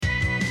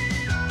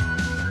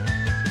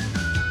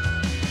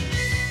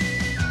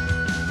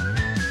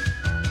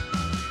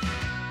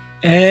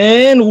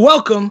And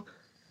welcome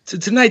to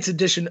tonight's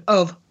edition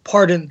of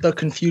Pardon the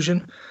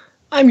Confusion.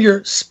 I'm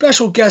your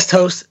special guest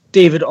host,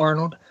 David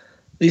Arnold.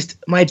 At least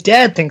my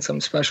dad thinks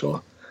I'm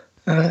special.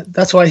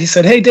 That's why he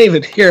said, hey,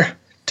 David, here,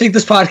 take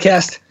this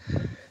podcast.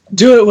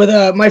 Do it with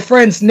my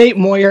friends Nate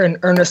Moyer and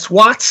Ernest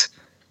Watts.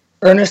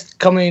 Ernest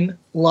coming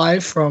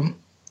live from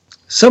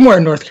somewhere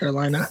in North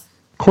Carolina.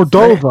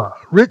 Cordova,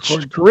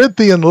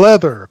 Corinthian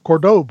leather,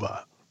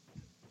 Cordova.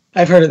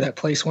 I've heard of that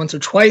place once or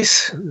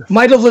twice.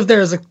 Might have lived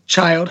there as a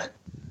child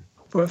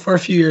for a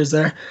few years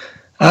there.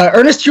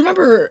 Ernest, do you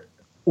remember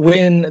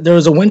when there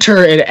was a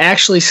winter it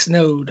actually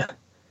snowed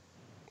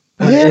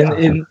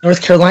in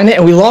North Carolina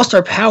and we lost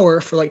our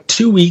power for like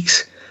 2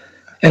 weeks?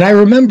 And I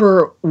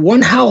remember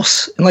one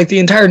house in like the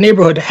entire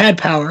neighborhood had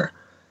power,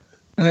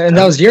 and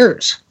that was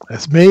yours.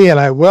 That's me, and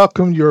I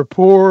welcomed your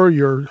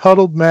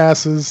huddled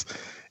masses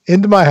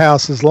into my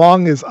house as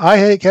long as I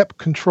had kept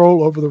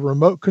control over the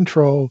remote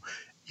control.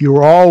 You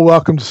were all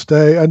welcome to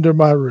stay under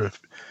my roof.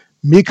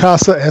 Mi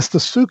casa esta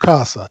su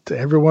casa to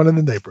everyone in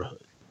the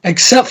neighborhood.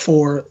 Except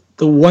for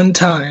the one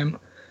time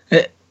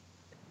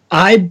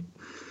I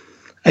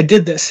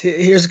did this.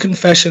 Here's a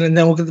confession, and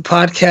then we'll get the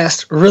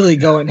podcast really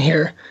going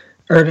here,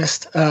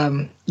 Ernest.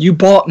 You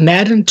bought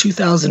Madden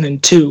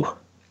 2002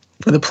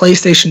 for the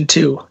PlayStation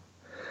 2.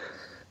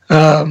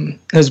 It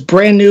was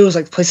brand new. It was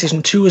like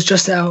PlayStation 2 was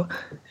just out,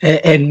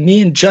 and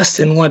me and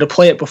Justin wanted to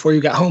play it before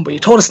you got home, but you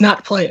told us not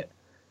to play it.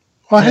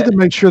 Well, I had to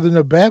make sure there are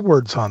no bad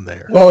words on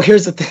there. Well,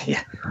 here's the thing.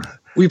 Yeah.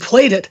 We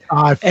played it.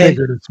 I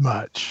figured as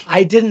much.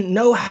 I didn't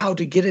know how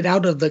to get it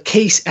out of the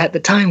case at the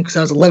time because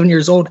I was 11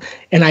 years old,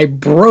 and I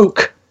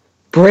broke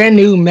brand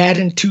new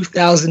Madden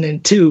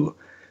 2002,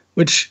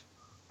 which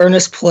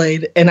Ernest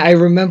played, and I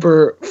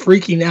remember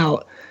freaking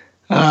out.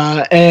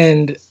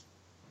 And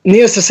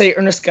needless to say,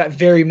 Ernest got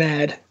very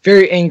mad,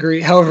 very angry.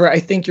 However, I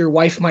think your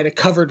wife might have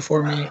covered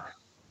for me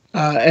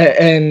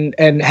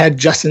and had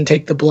Justin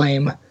take the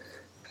blame.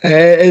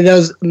 That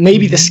was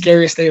maybe the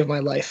scariest day of my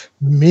life.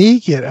 Me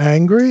get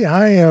angry?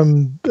 I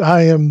am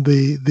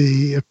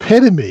the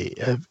epitome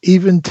of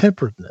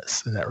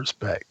even-temperedness in that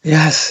respect.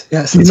 Yes. You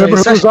remember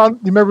who was on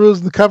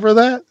the cover of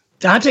that?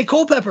 Dante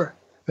Culpepper.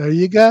 There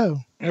you go.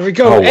 There we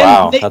go. Oh,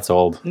 wow. That's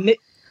old.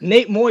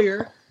 Nate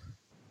Moyer,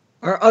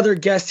 our other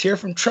guest here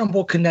from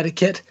Trumbull,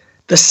 Connecticut.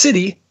 The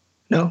city.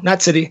 No,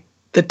 not city.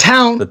 The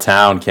town. The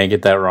town. Can't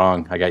get that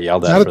wrong. I got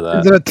yelled at for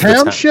that. Is it a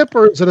township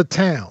or is it a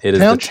town? It is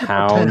the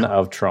town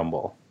of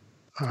Trumbull.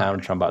 Town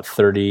of Trumbull. About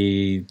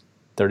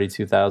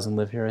 32,000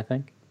 live here, I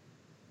think.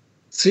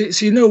 So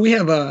we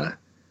have a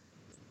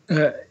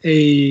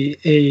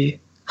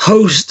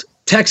host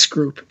text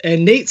group,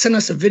 and Nate sent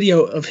us a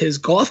video of his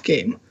golf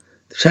game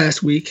this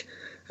past week.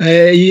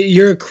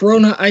 You're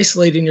corona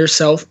isolating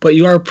yourself, but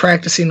you are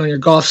practicing on your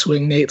golf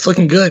swing, Nate. It's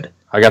looking good.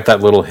 I got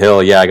that little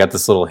hill. Yeah, I got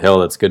this little hill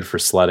that's good for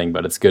sledding,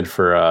 but it's good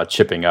for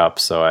chipping up.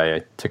 So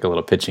I took a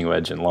little pitching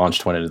wedge and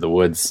launched one into the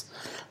woods.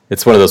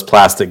 It's one of those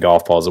plastic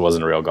golf balls. It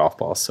wasn't a real golf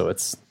ball, so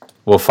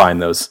we'll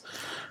find those.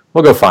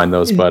 We'll go find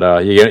those.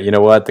 But you know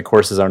what? The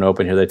courses aren't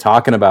open here. They're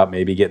talking about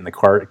maybe getting the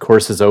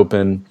courses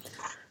open,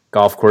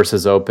 golf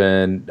courses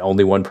open,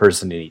 only one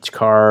person in each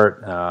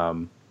cart.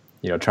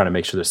 Trying to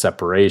make sure there's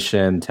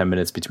separation, 10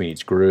 minutes between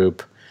each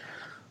group.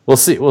 We'll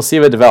see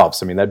if it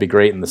develops. I mean, that'd be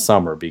great in the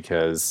summer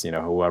because,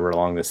 however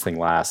long this thing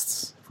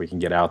lasts, if we can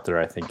get out there,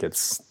 I think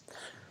it's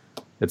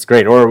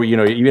great. Or,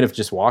 even if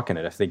just walking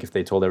it, I think if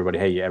they told everybody,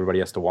 hey, everybody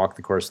has to walk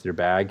the course with your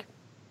bag,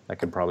 that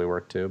could probably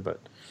work too. But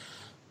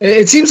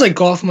it seems like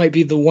golf might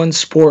be the one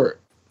sport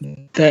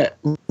that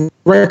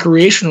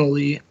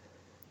recreationally,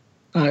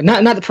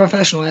 not the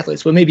professional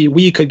athletes, but maybe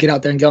we could get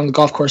out there and get on the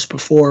golf course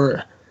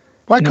before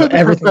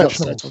everything else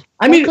settled.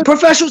 I mean,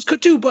 professionals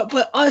could too,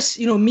 but us,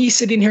 me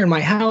sitting here in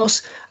my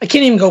house, I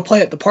can't even go play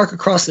at the park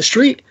across the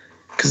street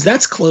because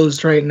that's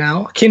closed right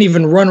now. I can't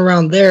even run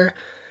around there.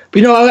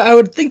 But, I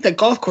would think that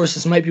golf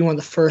courses might be one of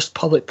the first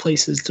public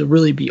places to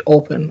really be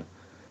open.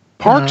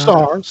 Parks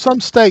are. Some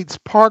states,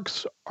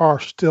 parks are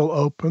still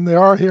open. They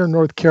are here in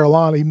North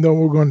Carolina, even though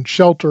we're going to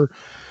shelter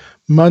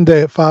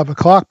Monday at 5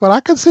 o'clock. But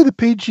I can see the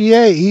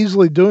PGA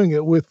easily doing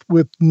it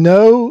with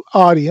no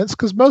audience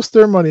because most of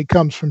their money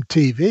comes from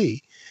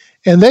TV.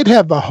 And they'd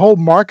have the whole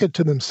market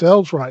to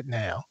themselves right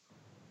now.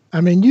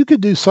 I mean, you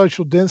could do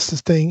social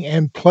distancing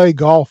and play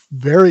golf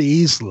very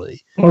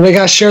easily. Well, they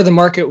got to share the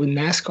market with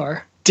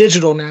NASCAR.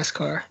 Digital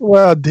NASCAR.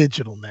 Well,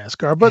 digital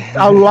NASCAR. But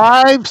a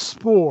live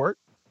sport,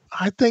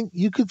 I think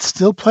you could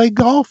still play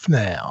golf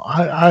now.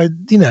 I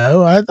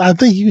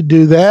think you could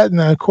do that. And,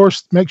 of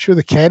course, make sure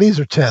the caddies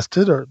are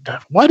tested. Or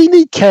why do you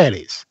need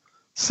caddies?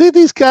 See,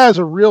 these guys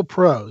are real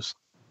pros.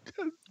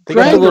 They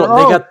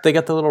got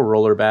the little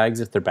roller bags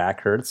if their back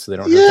hurts, so they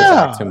don't hurt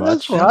their back too much.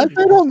 That's right.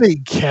 They don't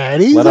need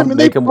caddies.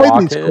 Make them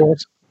walk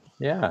it.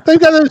 Yeah, they've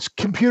got those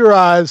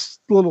computerized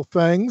little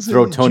things.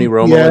 Throw Tony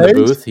Romo in the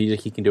booth. He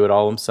can do it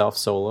all himself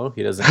solo.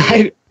 He doesn't.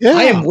 I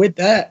am with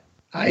that.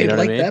 I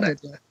like that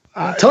idea.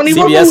 Tony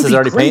CBS Romo is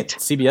already painting.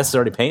 CBS is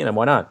already painting him.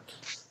 Why not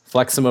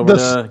flex him over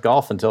to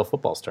golf until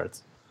football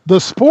starts? The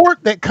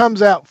sport that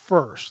comes out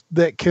first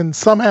that can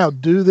somehow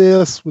do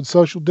this with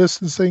social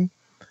distancing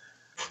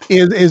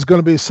is going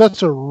to be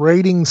such a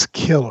ratings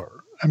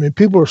killer. I mean,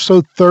 people are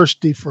so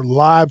thirsty for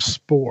live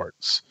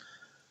sports.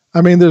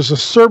 I mean, there's a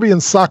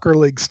Serbian soccer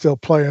league still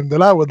playing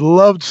that I would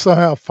love to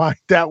somehow find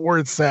out where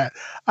it's at.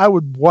 I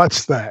would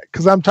watch that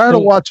because I'm tired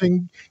of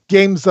watching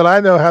games that I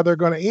know how they're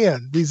going to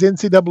end. These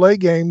NCAA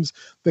games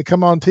that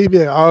come on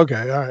TV.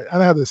 Okay, all right, I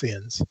know how this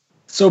ends.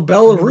 So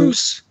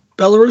Belarus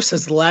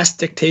is the last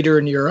dictator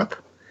in Europe,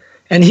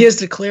 and he has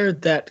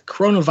declared that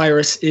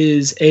coronavirus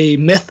is a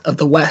myth of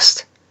the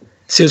West.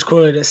 So he was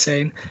quoted as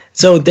saying,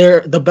 so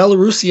the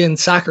Belarusian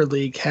Soccer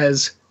League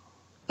has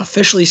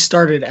officially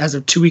started as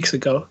of 2 weeks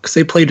ago because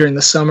they play during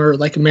the summer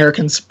like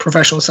Americans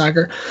professional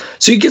soccer.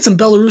 So you get some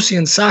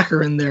Belarusian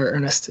soccer in there,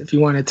 Ernest, if you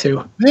wanted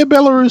to. Yeah,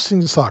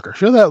 Belarusian soccer.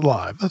 Show that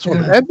live. That's what.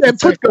 And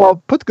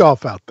put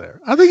golf out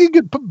there. I think you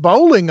could put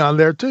bowling on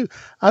there too.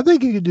 I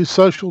think you could do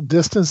social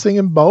distancing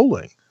and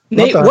bowling.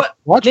 Nate,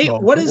 what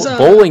is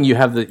bowling? You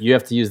have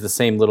to use the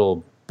same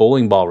little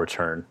bowling ball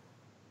return.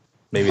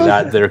 Maybe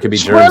that there could be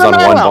germs on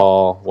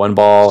one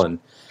ball, and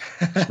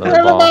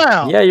another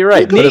ball. Yeah, you're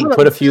right.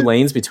 Put a few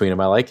lanes between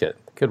them. I like it.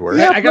 Could work.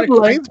 Yeah, I got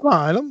lanes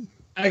behind them.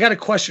 I got a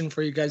question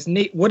for you guys,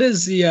 Nate. What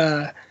is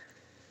the?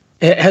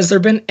 Has there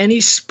been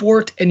any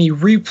sport, any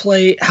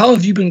replay? How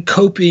have you been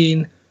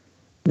coping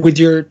with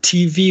your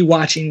TV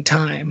watching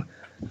time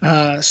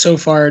so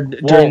far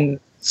during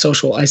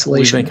social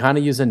isolation? We've been kind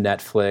of using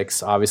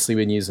Netflix. Obviously,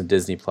 we've been using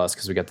Disney Plus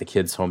because we got the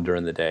kids home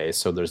during the day.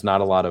 So there's not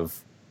a lot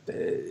of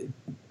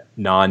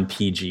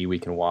non-PG we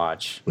can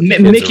watch.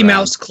 Mickey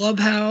Mouse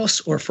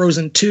Clubhouse or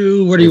Frozen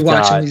 2? What are you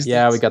watching these days?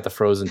 Yeah, we got the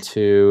Frozen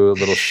 2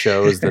 little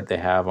shows that they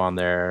have on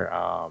there.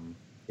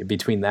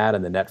 Between that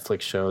and the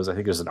Netflix shows, I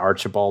think there's an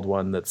Archibald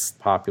one that's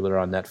popular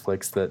on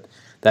Netflix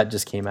that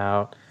just came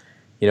out.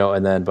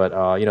 And then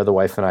the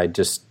wife and I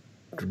just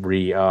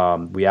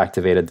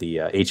reactivated the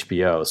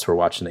HBO, so we're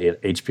watching the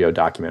HBO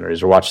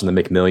documentaries. We're watching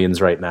the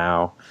McMillions right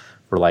now.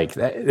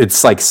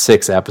 It's like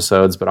 6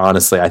 episodes, but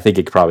honestly, I think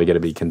it's probably going to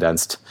be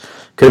condensed.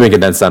 Could have been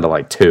condensed down to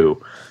like 2.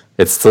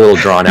 It's a little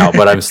drawn out,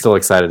 but I'm still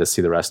excited to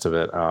see the rest of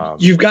it.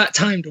 You've got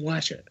time to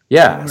watch it.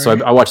 Yeah, so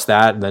I watched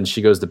that, and then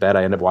she goes to bed.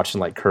 I end up watching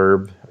like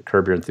Curb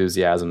Your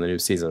Enthusiasm, the new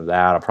season of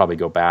that. I'll probably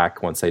go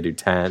back once they do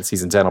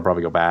season 10. I'll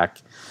probably go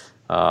back.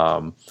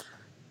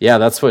 Yeah,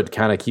 that's what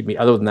kind of keep me.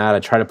 Other than that, I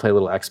try to play a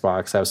little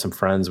Xbox. I have some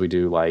friends. We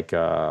do like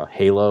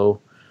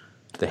Halo,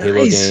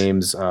 Halo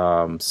games.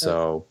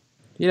 So.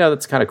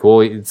 That's kind of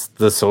cool. It's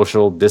the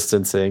social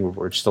distancing.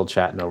 We're still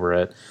chatting over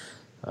it.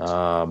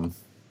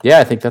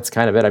 I think that's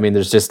kind of it. I mean,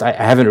 I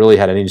haven't really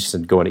had any interest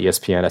in going to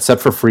ESPN except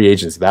for free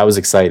agency. That was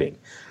exciting.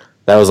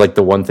 That was like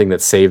the one thing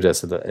that saved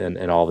us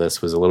in all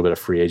this was a little bit of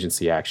free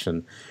agency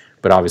action.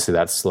 But obviously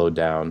that slowed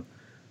down.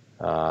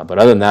 But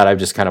other than that, I've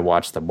just kind of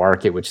watched the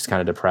market, which is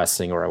kind of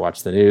depressing, or I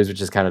watch the news, which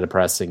is kind of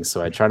depressing.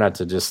 So I try not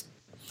to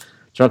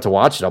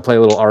watch it. I'll play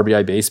a little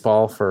RBI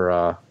baseball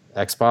for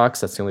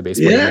Xbox. That's the only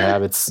baseball game I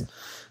have. It's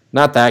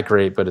not that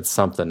great, but it's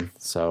something.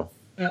 So,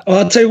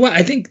 I'll tell you what.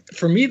 I think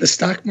for me, the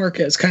stock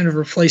market has kind of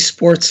replaced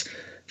sports.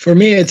 For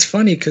me, it's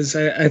funny because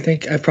I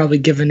think I've probably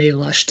given Nate a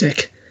lot of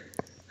shtick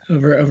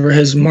over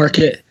his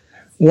market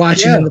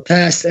watching in the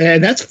past,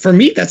 and that's for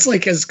me. That's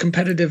like as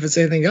competitive as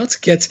anything else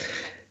gets.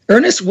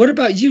 Ernest, what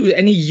about you?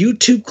 Any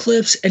YouTube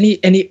clips?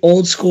 Any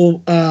old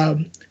school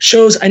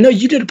shows? I know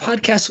you did a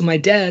podcast with my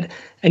dad,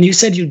 and you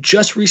said you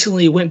just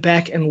recently went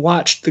back and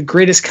watched the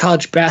greatest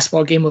college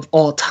basketball game of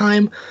all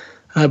time.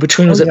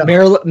 Between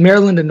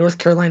Maryland and North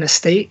Carolina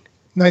State?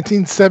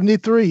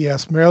 1973,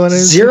 yes. Maryland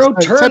is 0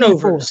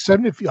 turnovers.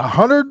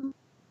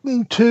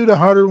 102 to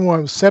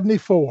 101,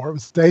 74. It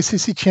was the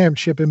ACC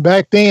championship. And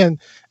back then,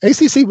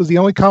 ACC was the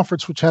only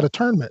conference which had a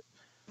tournament.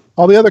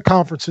 All the other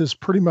conferences,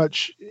 pretty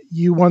much,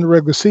 you won the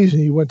regular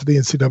season, you went to the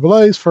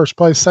NCAAs, first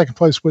place, second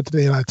place went to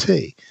the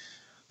NIT.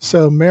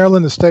 So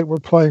Maryland and State were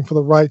playing for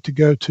the right to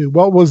go to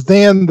what was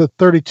then the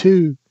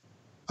 32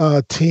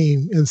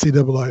 team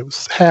NCAA. It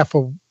was half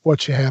of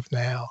what you have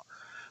now.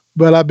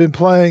 But I've been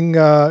playing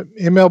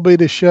MLB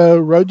The Show,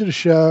 Road to the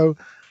Show.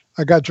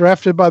 I got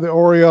drafted by the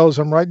Orioles.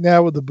 I'm right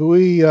now with the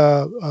Bowie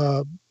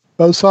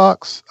Bo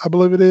Sox, I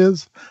believe it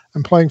is.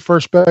 I'm playing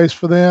first base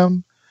for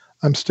them.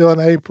 I'm still in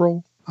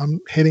April.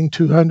 I'm hitting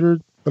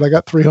 200, but I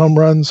got 3 home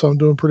runs, so I'm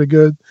doing pretty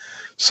good.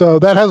 So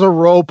that has a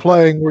role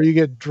playing where you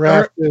get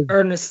drafted.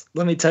 Ernest,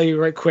 let me tell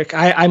you right quick.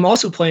 I'm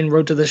also playing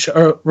Road to the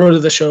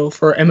Show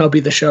for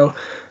MLB The Show,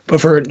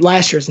 but for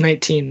last year's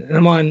 19, and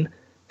I'm on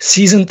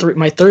season 3,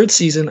 my 3rd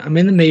season. I'm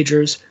in the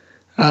majors.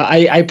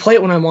 I play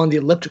it when I'm on the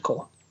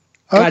elliptical.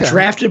 Got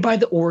drafted by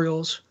the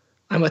Orioles.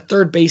 I'm a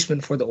third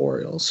baseman for the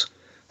Orioles.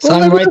 So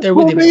I'm right there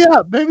with you.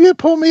 Maybe you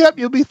pull me up.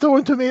 You'll be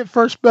throwing to me at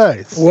first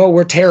base. Well,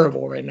 we're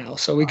terrible right now,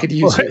 so we could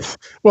use it.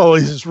 Well,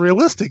 it's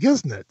realistic,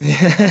 isn't it?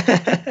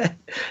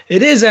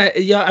 It is.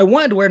 I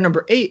wanted to wear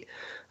number 8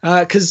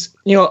 because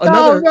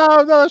another.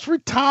 No, it's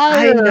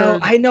retired.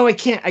 I know. I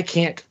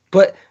can't.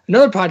 But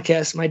another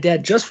podcast my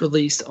dad just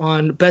released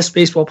on best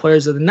baseball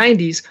players of the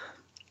 '90s.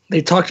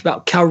 They talked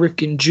about Cal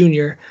Ripken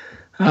Jr.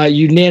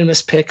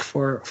 unanimous pick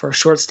for a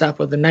shortstop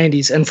of the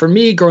 90s. And for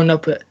me, growing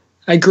up,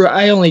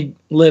 I only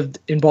lived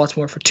in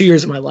Baltimore for 2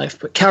 years of my life,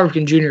 but Cal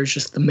Ripken Jr. is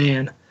just the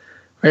man,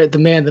 right? The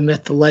man, the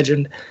myth, the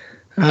legend.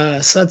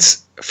 So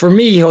that's, for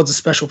me, he holds a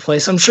special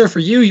place. I'm sure for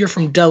you, you're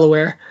from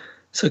Delaware,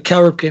 so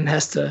Cal Ripken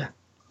has to.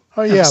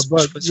 Oh yeah,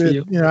 but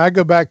I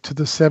go back to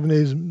the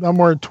 70s. I'm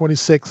wearing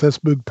 26. That's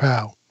Boog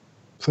Powell,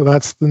 so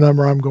that's the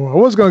number I'm going. I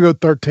was going to go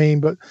 13,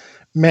 but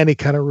Manny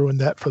kind of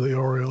ruined that for the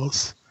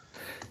Orioles.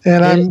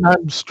 And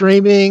I'm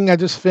streaming. I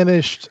just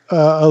finished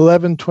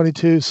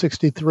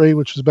 11/22/63,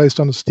 which is based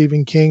on a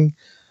Stephen King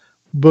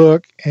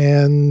book,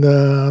 and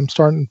I'm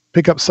starting to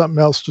pick up something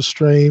else to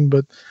stream.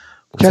 But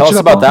tell us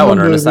about that one,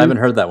 Ernest. I haven't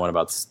heard that one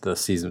about the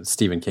season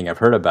Stephen King.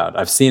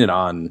 I've seen it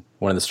on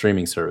one of the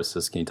streaming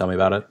services. Can you tell me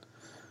about it?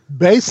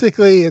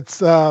 Basically,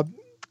 it's a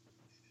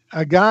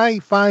guy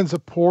finds a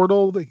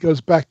portal that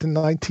goes back to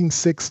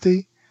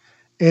 1960,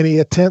 and he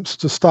attempts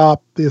to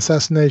stop the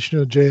assassination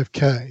of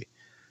JFK.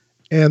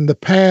 And the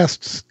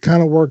past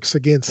kind of works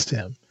against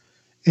him.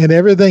 And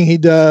everything he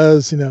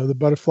does, the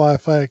butterfly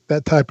effect,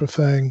 that type of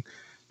thing,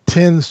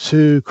 tends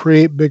to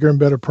create bigger and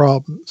better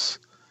problems.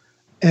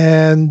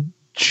 And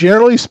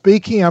generally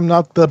speaking, I'm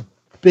not the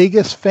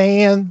biggest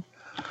fan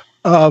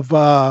of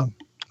I'm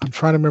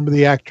trying to remember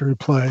the actor who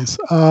plays.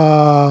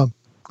 Oh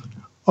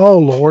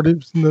Lord, it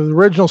was the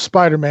original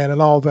Spider-Man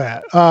and all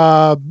that.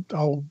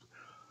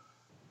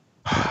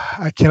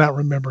 I cannot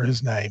remember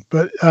his name,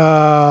 but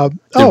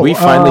did we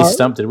finally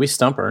stump? Did we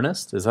stump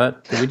Ernest? Did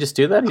we just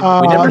do that?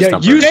 We never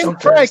stumped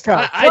Ernest.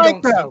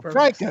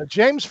 Franco.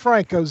 James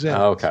Franco's in.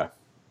 Oh, okay.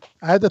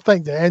 I had to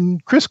think that,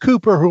 and Chris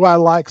Cooper, who I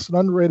like, is an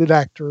underrated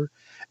actor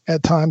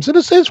at times.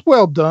 It's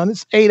well done.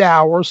 It's 8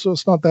 hours, so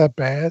it's not that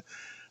bad.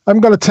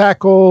 I'm going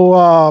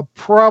to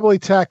probably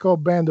tackle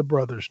Band of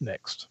Brothers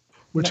next,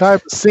 which I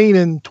haven't seen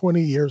in 20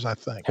 years, I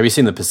think. Have you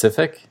seen The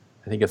Pacific?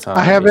 I think it's on.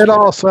 I have it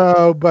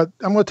also, but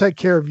I'm going to take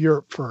care of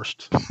Europe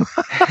first.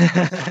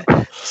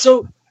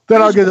 So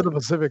then I'll get to the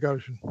Pacific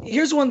Ocean.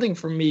 Here's one thing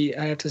for me,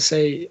 I have to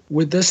say,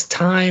 with this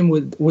time,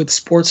 with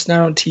sports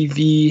not on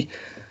TV,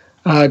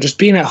 just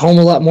being at home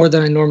a lot more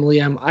than I normally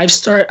am, I've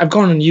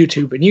gone on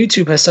YouTube, and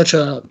YouTube has such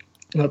a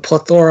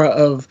plethora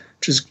of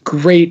just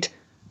great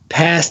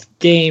past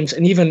games,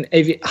 and even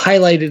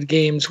highlighted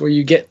games where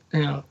you get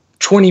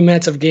 20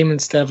 minutes of game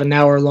instead of an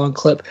hour-long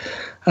clip.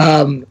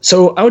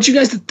 So I want you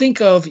guys to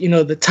think of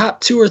the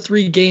top 2 or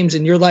 3 games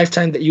in your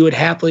lifetime that you would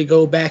happily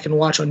go back and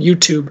watch on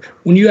YouTube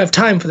when you have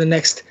time for the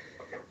next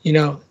 3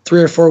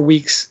 or 4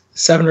 weeks,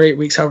 7 or 8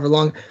 weeks, however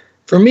long.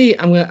 For me,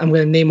 I'm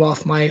gonna name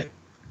off my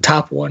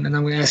top one, and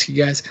I'm gonna ask you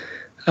guys.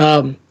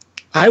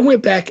 I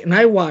went back and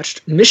I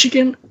watched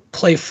Michigan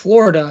play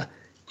Florida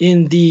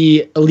in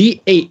the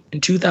Elite Eight in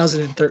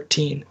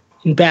 2013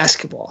 in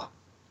basketball.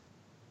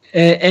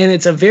 And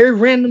it's a very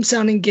random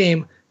sounding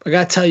game, but I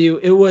got to tell you,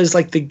 it was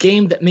like the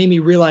game that made me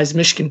realize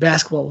Michigan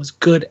basketball was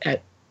good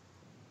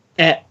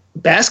at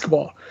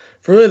basketball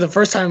for really the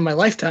first time in my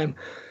lifetime.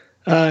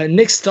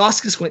 Nick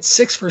Stauskas went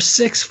 6 for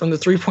 6 from the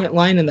 3-point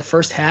line in the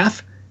first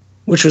half,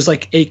 which was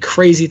like a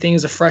crazy thing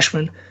as a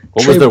freshman.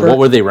 What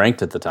were they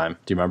ranked at the time?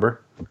 Do you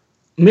remember?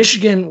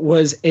 Michigan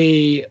was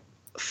a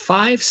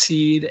 5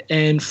 seed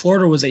and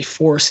Florida was a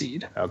 4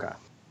 seed. Okay.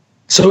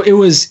 So it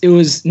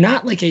was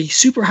not like a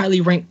super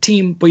highly ranked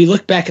team, but you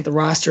look back at the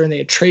roster and they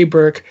had Trey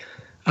Burke,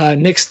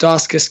 Nick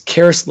Stauskas,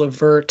 Karis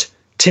LeVert,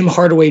 Tim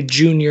Hardaway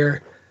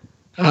Jr.,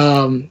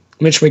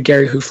 Mitch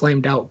McGary, who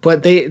flamed out.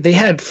 But they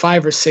had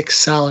 5 or 6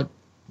 solid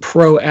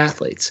pro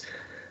athletes,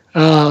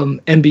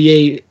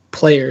 NBA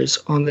players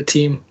on the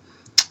team.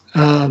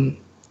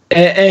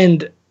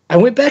 And I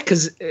went back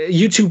because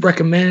YouTube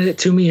recommended it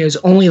to me. It was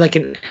only like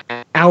an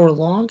hour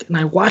long, and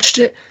I watched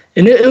it,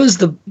 and it was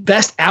the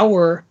best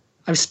hour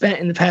I've spent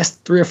in the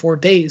past 3 or 4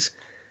 days.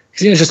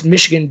 Because it was just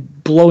Michigan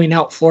blowing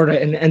out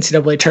Florida in the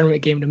NCAA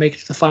tournament game to make it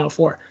to the Final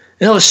Four.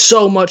 And it was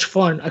so much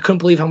fun. I couldn't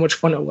believe how much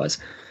fun it was.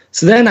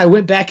 So then I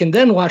went back and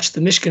then watched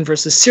the Michigan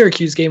versus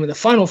Syracuse game in the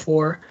Final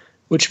Four,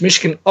 which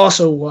Michigan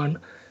also won.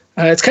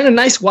 It's kind of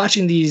nice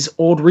watching these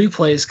old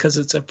replays because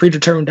it's a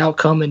predetermined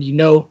outcome, and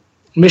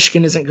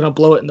Michigan isn't going to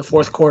blow it in the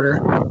fourth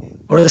quarter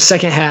or the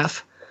second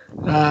half,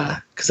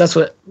 because that's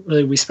what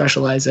really we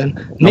specialize in.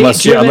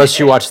 Unless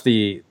you watch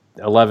the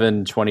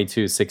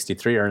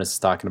 11/22/63 Ernest is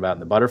talking about in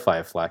the butterfly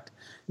effect.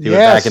 He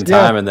went back in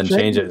time and then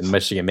changed it, and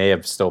Michigan may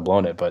have still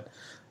blown it. But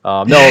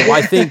no,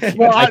 I think.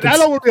 Well, I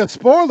don't want to be a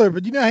spoiler,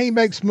 but you know how he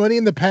makes money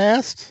in the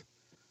past?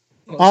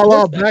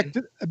 Back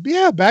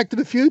to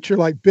the Future,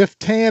 like Biff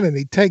Tannen.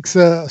 He takes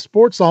a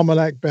sports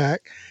almanac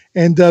back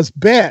and does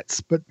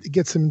bets, but it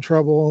gets him in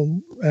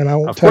trouble. And I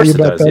won't tell you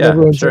about that. Yeah,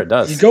 I'm sure it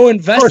does. You go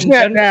invest in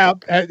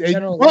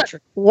General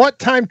Electric. What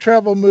time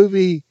travel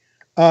movie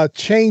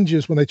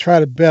changes when they try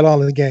to bet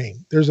on a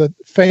game? There's a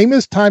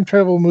famous time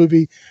travel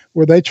movie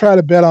where they try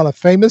to bet on a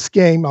famous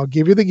game. I'll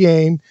give you the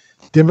game.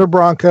 Denver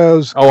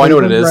Broncos. Oh, I know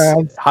what it is.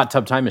 Browns. Hot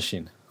Tub Time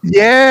Machine.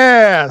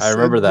 Yes, I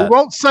remember that. You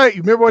won't say.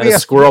 You remember what the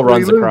squirrel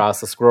runs across.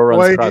 The squirrel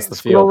runs across the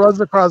field.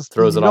 Runs across.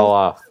 Throws it all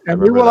off.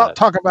 And we will not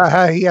talk about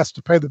how he has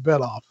to pay the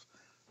bet off.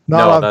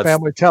 Not on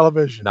family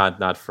television.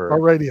 Not for or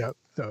radio.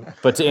 So,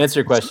 but to answer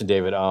your question,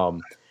 David,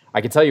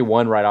 I can tell you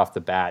one right off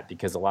the bat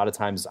because a lot of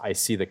times I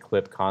see the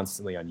clip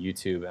constantly on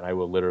YouTube, and I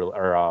will literally,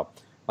 or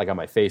like on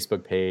my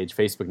Facebook page.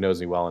 Facebook knows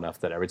me well enough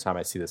that every time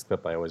I see this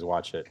clip, I always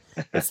watch it.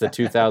 It's the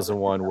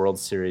 2001 World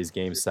Series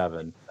Game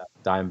 7,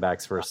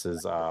 Diamondbacks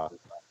versus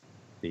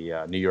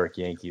the New York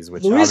Yankees,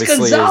 which Luis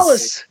obviously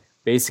Gonzalez. is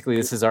basically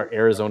this is our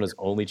Arizona's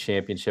only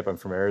championship. I'm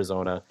from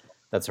Arizona.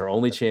 That's our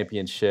only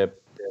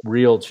championship,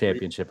 real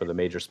championship of the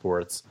major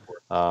sports.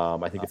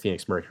 I think the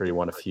Phoenix Mercury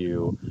won a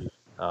few.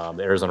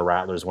 The Arizona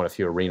Rattlers won a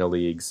few arena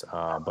leagues.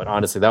 But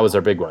honestly, that was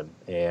our big one.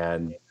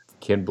 And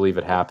can't believe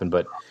it happened.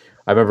 But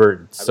I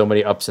remember so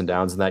many ups and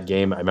downs in that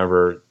game. I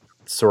remember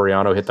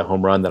Soriano hit the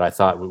home run that I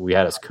thought we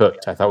had us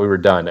cooked. I thought we were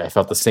done. I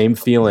felt the same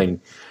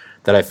feeling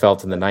that I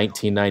felt in the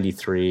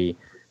 1993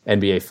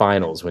 NBA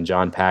Finals when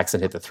John Paxson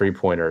hit the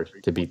three-pointer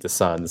to beat the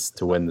Suns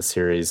to win the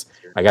series.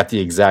 I got the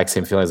exact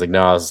same feeling. I was like,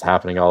 no, this is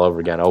happening all over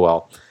again. Oh,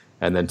 well.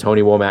 And then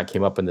Tony Womack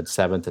came up in the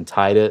 7th and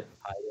tied it.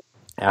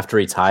 After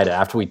we tied,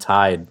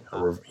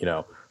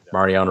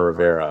 Mariano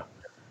Rivera,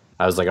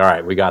 I was like, all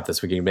right, we got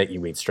this. We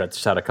can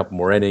stretch out a couple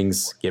more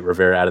innings, get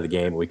Rivera out of the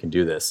game, and we can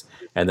do this.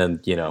 And then,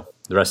 the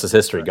rest is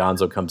history.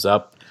 Gonzo comes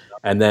up,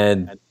 and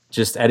then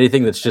just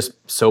anything that's just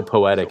so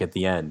poetic at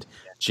the end.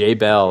 Jay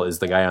Bell is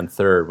the guy on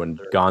third when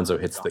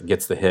Gonzo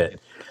gets the hit.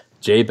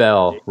 Jay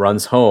Bell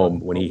runs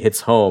home. When he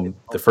hits home,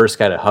 the first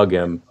guy to hug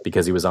him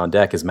because he was on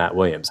deck is Matt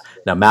Williams.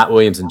 Now, Matt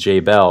Williams and Jay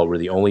Bell were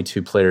the only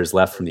two players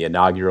left from the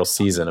inaugural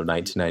season of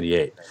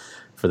 1998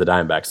 for the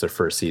Diamondbacks, their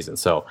first season.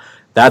 So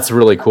that's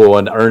really cool.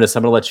 And Ernest,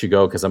 I'm going to let you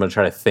go because I'm going to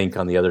try to think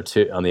on the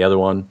other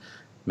one.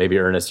 Maybe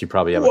Ernest, you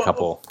probably have a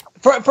couple.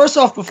 First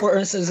off, before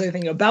Ernest says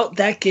anything about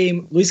that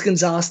game, Luis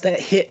Gonzalez, that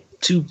hit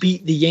to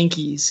beat the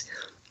Yankees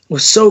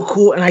was so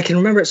cool. And I can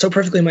remember it so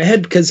perfectly in my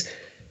head because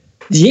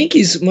the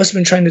Yankees must have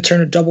been trying to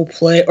turn a double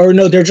play, or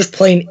no, they're just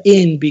playing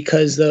in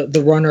because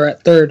the runner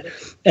at third.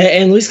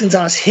 And Luis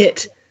Gonzalez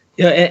hit,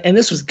 and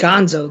this was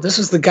Gonzo. This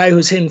was the guy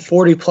who's hitting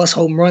 40-plus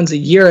home runs a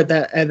year at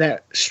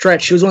that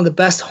stretch. He was one of the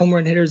best home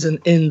run hitters in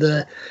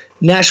the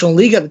National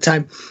League at the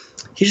time.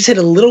 He just hit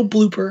a little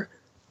blooper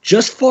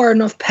just far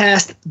enough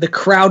past the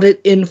crowded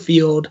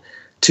infield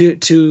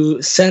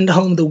to send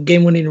home the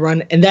game-winning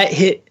run, and that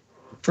hit,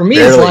 for me,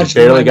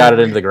 barely got it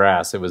into the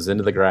grass. It was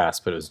into the grass,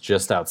 but it was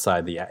just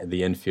outside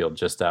the infield,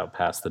 just out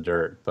past the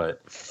dirt.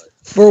 But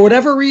for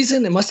whatever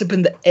reason, it must have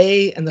been the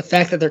A and the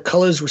fact that their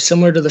colors were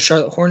similar to the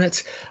Charlotte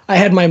Hornets. I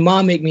had my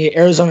mom make me an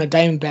Arizona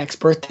Diamondbacks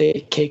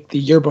birthday cake the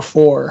year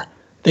before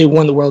they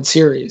won the World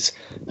Series.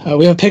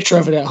 We have a picture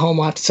of it at home.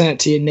 I'll have to send it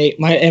to you, Nate.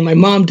 My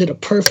mom did a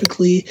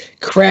perfectly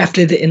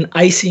crafted in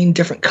icing,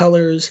 different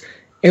colors,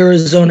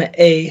 Arizona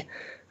A.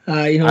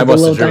 I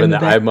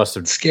must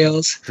have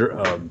scales.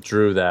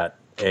 Drew that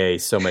A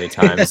so many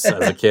times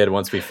as a kid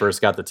once we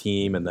first got the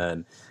team, and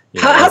then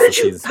how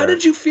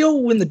did you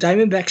feel when the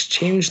Diamondbacks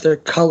changed their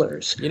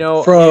colors? It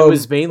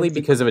was mainly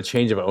because of a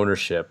change of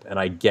ownership, and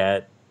I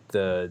get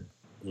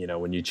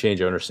when you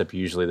change ownership,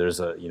 usually there's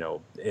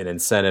an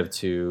incentive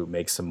to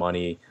make some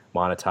money,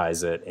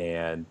 monetize it,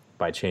 and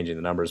by changing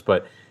the numbers.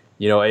 But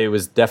it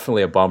was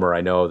definitely a bummer. I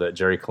know that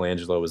Jerry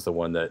Colangelo was the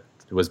one that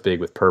was big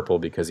with purple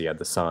because he had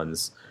the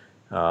Suns.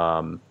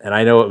 And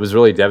I know it was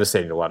really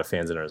devastating to a lot of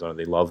fans in Arizona.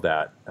 They love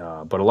that.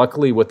 But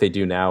luckily what they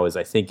do now is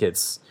I think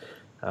it's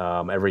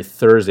every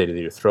Thursday they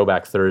do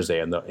Throwback Thursday,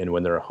 and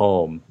when they're at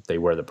home, they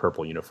wear the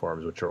purple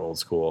uniforms, which are old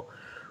school,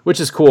 which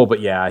is cool. But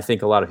yeah, I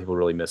think a lot of people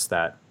really miss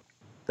that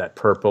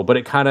purple. But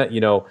it kind of,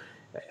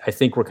 I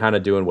think we're kind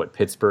of doing what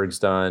Pittsburgh's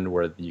done,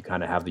 where you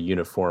kind of have the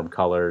uniform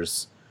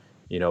colors,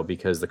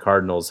 because the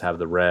Cardinals have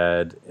the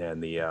red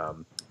and the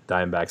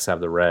Diamondbacks have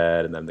the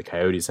red, and then the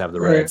Coyotes have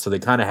the red. Right. So they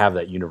kind of have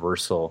those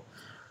universal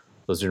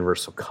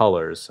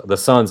colors. The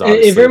Suns,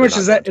 obviously, it very much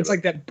is that. It's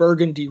like that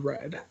burgundy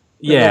red.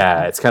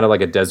 Yeah, it's kind of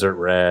like a desert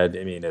red.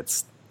 I mean,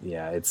 it's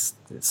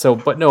so.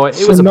 But no,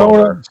 it was a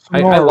bummer.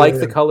 I like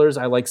the colors.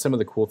 I like some of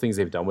the cool things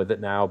they've done with it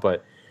now,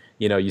 but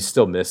you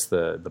still miss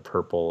the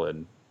purple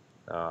and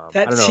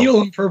that teal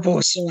and purple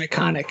is so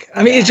iconic.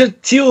 I mean,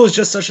 teal is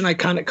just such an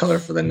iconic color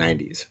for the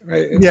 '90s,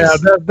 right?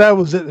 That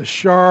was it. The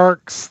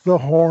Sharks, the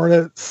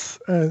Hornets,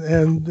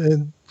 and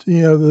the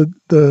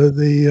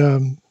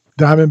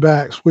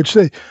Diamondbacks, which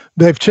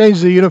they've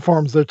changed the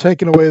uniforms. They're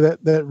taking away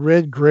that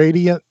red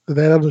gradient that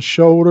they had on the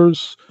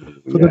shoulders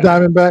for the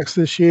Diamondbacks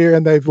this year,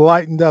 and they've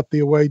lightened up the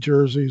away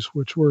jerseys,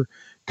 which were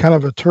kind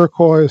of a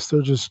turquoise.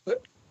 They're just.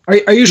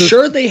 Are you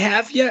sure they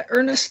have yet,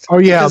 Ernest? Oh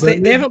yeah,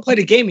 they haven't played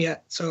a game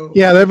yet. So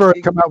yeah, they've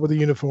already come out with the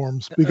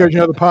uniforms because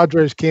the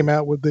Padres came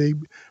out with the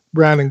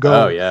brown and gold.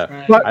 Oh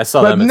yeah, right. I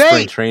saw them at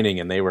spring training,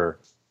 and they were.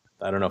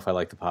 I don't know if I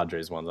like the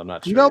Padres ones. I'm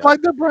not sure. You don't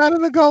like the brown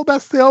and the gold?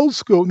 That's the old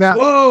school. Now,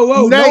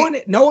 whoa!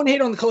 Nate, no one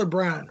hate on the color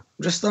brown.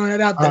 I'm just throwing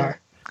it out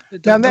there.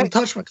 Don't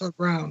touch my color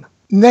brown.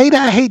 Nate,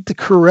 I hate to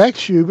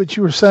correct you, but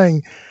you were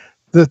saying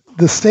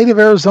the state of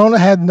Arizona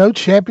had no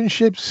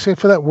championships except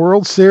for that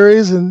World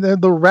Series, and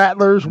then the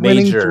Rattlers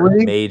winning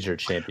 3 major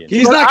championships.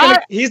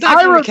 He's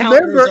not going to count. I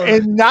remember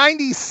in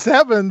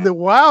 '97 the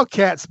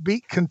Wildcats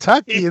beat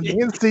Kentucky in the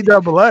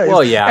NCAA.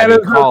 Well, yeah,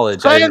 in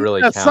college I didn't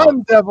really count.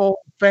 Sun Devil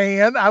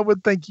fan, I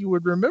would think you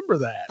would remember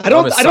that. If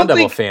I'm a Sun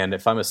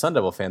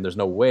Devil fan, there's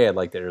no way I'd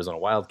like the Arizona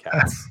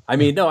Wildcats. I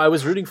mean, no, I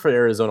was rooting for the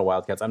Arizona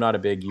Wildcats. I'm not a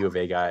big U of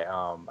A guy.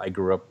 I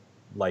grew up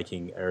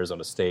liking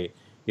Arizona State,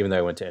 even though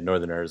I went to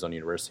Northern Arizona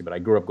University. But I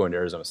grew up going to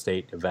Arizona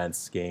State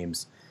events,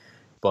 games.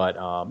 But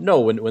no,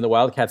 when the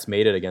Wildcats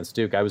made it against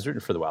Duke, I was rooting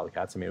for the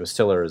Wildcats. I mean, it was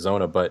still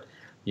Arizona, but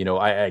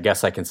I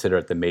guess I consider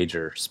it the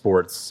major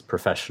sports,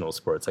 professional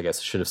sports. I guess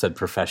I should have said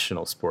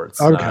professional sports.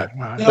 Okay.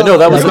 But no,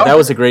 that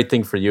was a great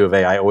thing for U of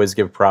A. I always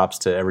give props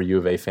to every U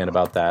of A fan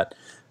about that.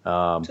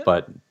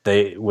 But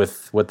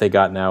with what they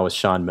got now with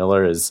Sean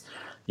Miller is,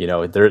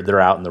 they're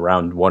out in the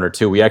round 1 or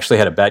 2. We actually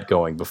had a bet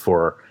going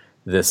before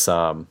this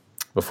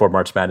before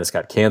March Madness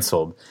got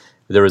canceled.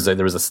 There was a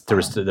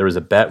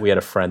bet. We had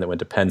a friend that went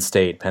to Penn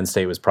State. Penn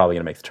State was probably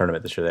going to make the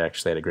tournament this year. They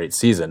actually had a great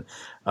season.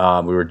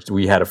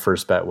 We had a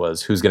first bet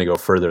was who's going to go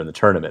further in the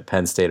tournament,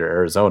 Penn State or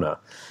Arizona.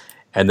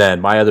 And then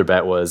my other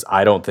bet was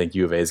I don't think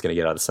U of A is going to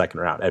get out of the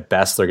second round. At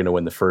best, they're going to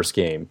win the first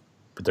game,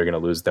 but they're going to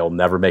lose. They'll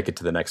never make it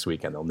to the next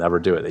weekend. They'll never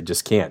do it. They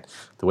just can't.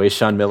 The way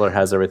Sean Miller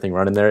has everything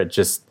running there, it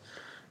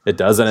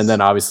doesn't. And then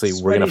obviously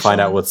we're going to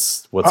find out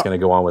what's going to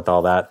go on with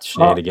all that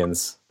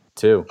shenanigans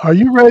too. Are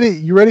you ready?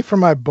 You ready for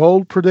my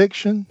bold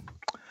prediction?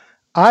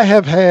 I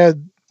have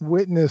had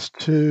witness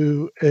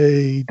to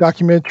a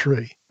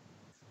documentary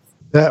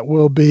that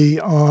will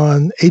be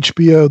on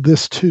HBO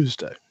this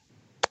Tuesday.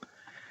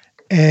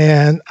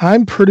 And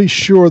I'm pretty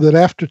sure that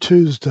after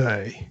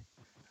Tuesday,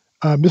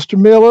 Mr.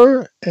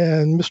 Miller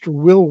and Mr.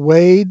 Will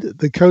Wade,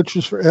 the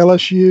coaches for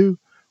LSU,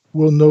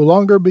 will no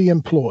longer be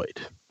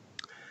employed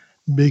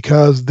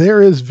because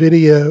there is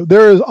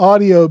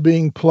audio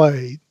being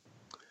played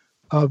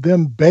of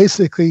them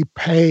basically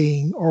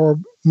paying or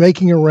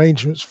making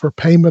arrangements for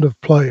payment of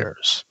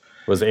players.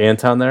 Was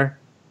Anton there?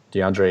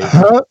 DeAndre?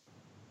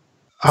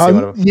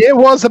 It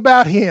was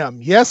about him.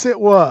 Yes,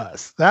 it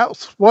was.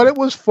 That's what it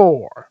was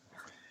for.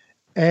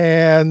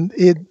 And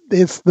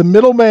it's the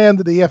middleman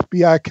that the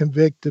FBI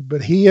convicted,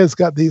 but he has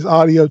got these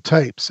audio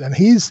tapes, and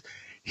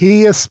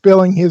he is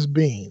spilling his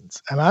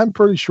beans. And I'm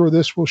pretty sure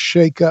this will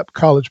shake up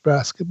college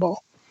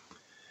basketball.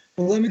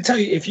 Well, let me tell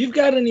you, if you've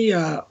got any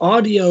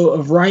audio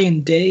of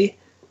Ryan Day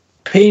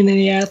paying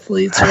any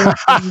athletes or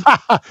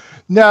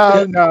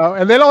no,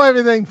 and they don't have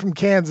anything from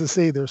Kansas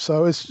either,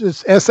 so it's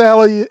just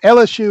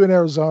LSU and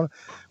Arizona.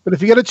 But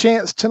if you get a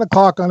chance, 10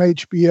 o'clock on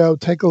HBO,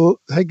 take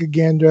a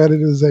gander at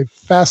it. It is a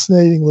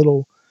fascinating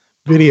little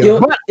video.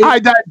 But I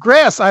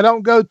digress. I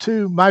don't go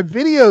to my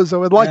videos I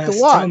would like to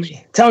watch.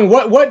 Tell me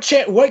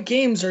what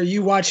games are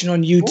you watching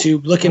on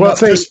YouTube? Looking up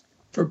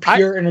for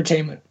pure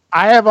entertainment.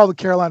 I have all the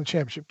Carolina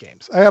championship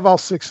games. I have all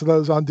 6 of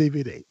those on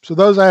DVD, so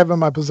those I have in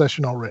my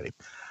possession already.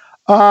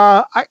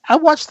 I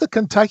watched the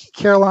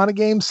Kentucky-Carolina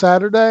game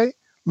Saturday.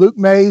 Luke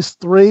Mays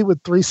 3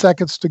 with 3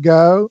 seconds to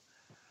go.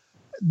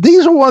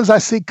 These are ones I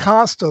see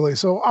constantly.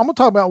 So I'm going to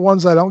talk about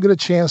ones I don't get a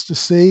chance to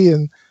see.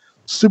 In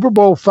Super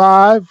Bowl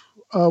V,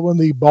 when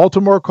the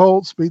Baltimore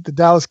Colts beat the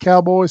Dallas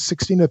Cowboys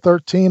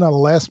 16-13 on a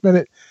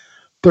last-minute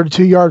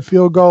 32-yard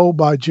field goal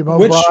by Jim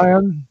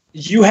O'Brien.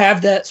 You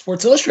have that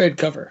Sports Illustrated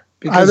cover.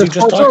 Because you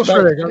just talked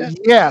about it.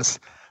 Yes,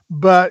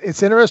 but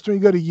it's interesting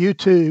when you go to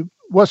YouTube.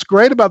 What's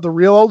great about the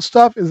real old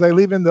stuff is they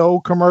leave in the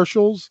old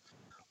commercials.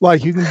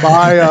 Like you can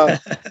buy a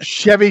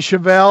Chevy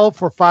Chevelle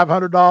for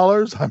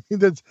 $500. I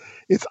mean,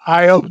 it's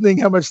eye-opening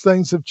how much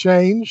things have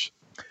changed.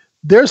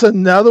 There's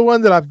another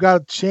one that I've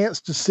got a chance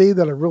to see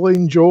that I really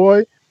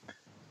enjoy.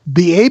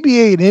 The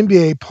ABA and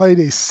NBA played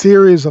a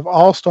series of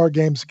all-star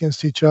games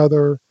against each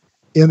other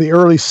in the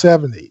early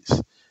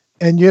 70s.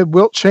 And you had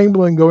Wilt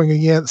Chamberlain going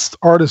against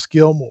Artis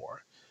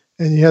Gilmore.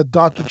 And you had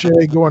Dr.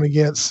 J going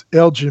against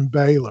Elgin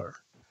Baylor.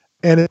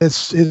 And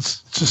it's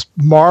just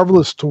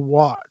marvelous to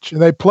watch. And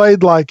they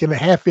played like in a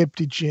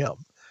half-empty gym.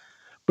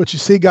 But you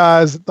see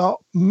guys,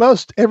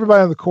 most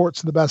everybody on the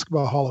court's in the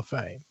Basketball Hall of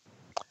Fame.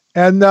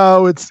 And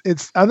no, it's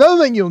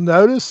another thing you'll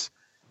notice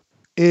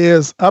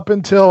is up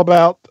until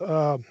about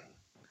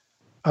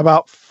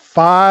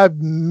 5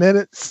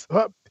 minutes,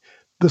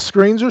 the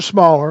screens are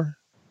smaller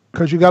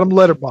because you got them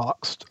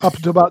letterboxed up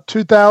until about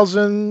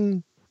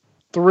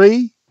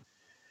 2003,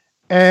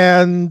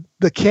 and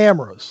the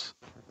cameras.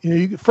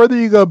 Further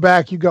you go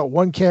back, you got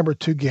 1 camera,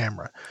 2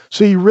 camera.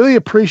 So you really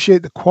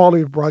appreciate the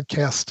quality of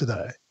broadcasts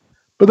today.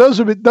 But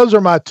those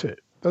are my two.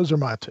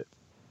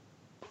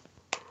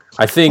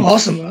 I think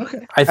awesome.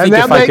 Okay. I think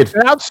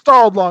I've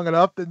stalled long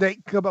enough that they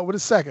can come up with a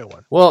second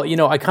one. Well,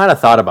 I kind of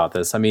thought about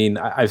this. I mean,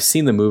 I've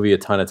seen the movie a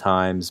ton of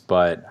times,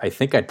 but I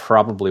think I'd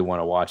probably want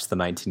to watch the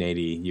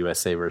 1980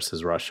 USA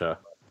versus Russia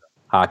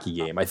hockey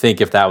game. I think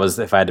if I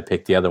had to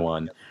pick the other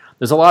one,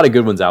 there's a lot of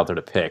good ones out there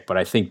to pick, but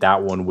I think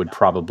that one would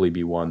probably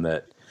be one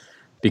that,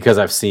 because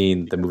I've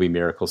seen the movie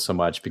Miracle so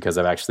much, because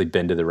I've actually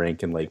been to the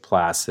rink in Lake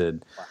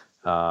Placid,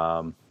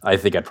 I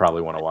think I'd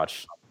probably want to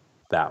watch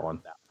that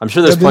one. I'm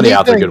sure there's plenty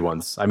out there good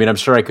ones. I mean, I'm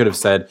sure I could have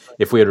said,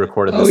 if we had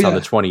recorded this on the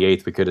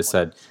 28th, we could have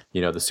said,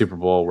 the Super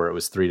Bowl where it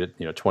was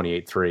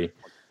 28-3,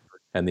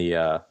 and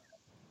the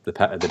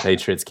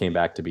Patriots came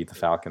back to beat the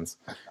Falcons.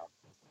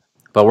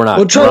 But we're not.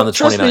 Well, we're on the 29th,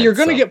 trust me, you're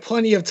going to so. get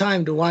plenty of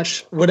time to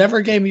watch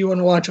whatever game you want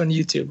to watch on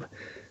YouTube.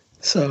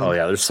 So. Oh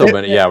yeah, there's so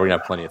many. Yeah, we're gonna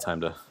have plenty of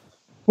time to.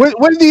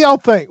 When do y'all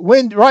think?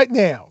 When right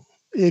now,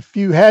 if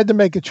you had to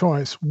make a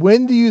choice,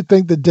 when do you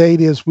think the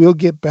date is? We'll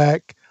get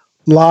back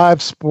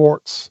live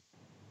sports.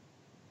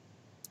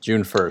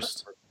 June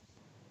 1st.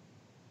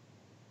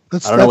 I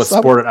don't know what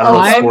sport. I don't know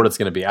what sport it's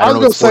going to be. I don't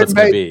know what sport it's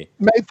going to be.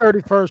 May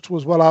 31st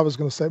was what I was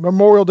going to say.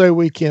 Memorial Day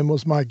weekend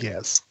was my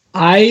guess.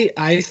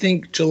 I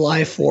think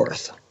July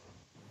 4th.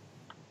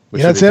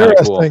 Yeah, that's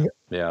interesting. Cool.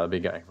 Yeah, that'd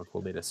be a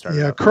cool day to start.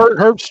 Yeah,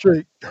 Herb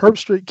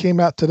Street came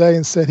out today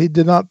and said he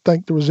did not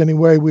think there was any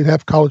way we'd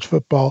have college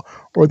football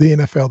or the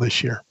NFL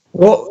this year.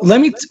 Well, wow. Let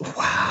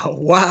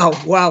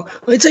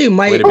me tell you,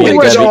 Mike.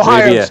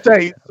 Ohio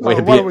State.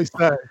 What do we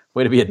say?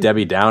 Way to be a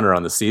Debbie Downer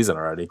on the season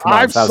already. Come on,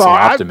 I'm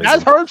sorry.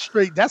 That's Herb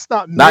Street. That's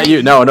not me. Not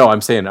you. No.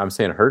 I'm saying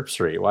Herb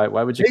Street. Why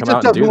would you come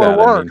out and do that?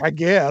 Work, I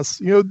guess.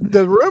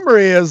 The rumor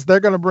is they're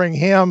going to bring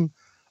him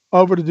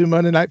over to do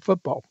Monday Night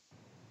Football.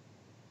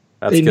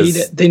 That's they need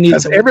it. They need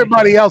it.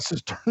 Everybody else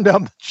has turned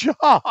down the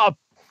job.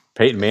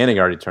 Peyton Manning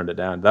already turned it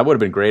down. That would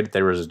have been great if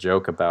there was a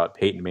joke about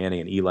Peyton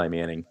Manning and Eli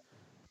Manning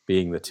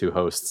being the two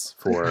hosts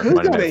for Monday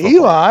Night Football.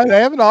 Eli?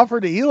 They haven't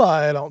offered to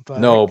Eli, I don't think.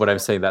 No, but I'm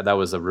saying that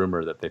was a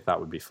rumor that they thought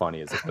would be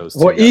funny, is if those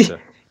two.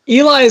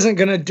 Eli isn't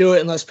going to do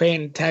it unless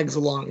Peyton tags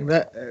along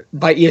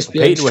by ESPN.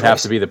 Peyton would have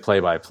to be the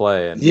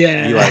play-by-play, and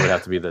Eli would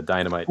have to be the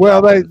dynamite.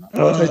 Well, they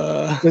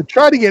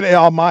tried to get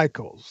Al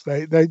Michaels.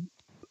 They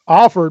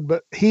offered,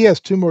 but he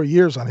has 2 more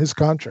years on his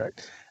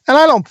contract, and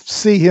I don't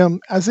see him.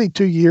 I see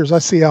 2 years. I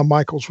see Al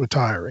Michaels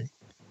retiring.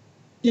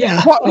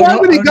 Yeah. Why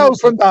would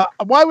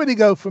he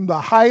go from the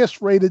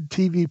highest rated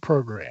TV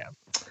program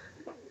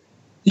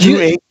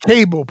to a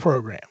cable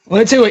program?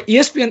 Well, I tell you what,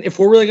 ESPN, if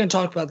we're really going to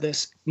talk about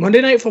this,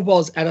 Monday Night Football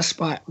is at a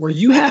spot where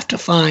you have to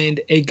find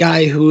a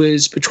guy who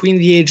is between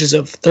the ages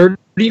of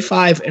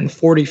 35 and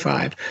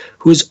 45,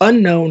 who is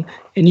unknown,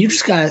 and you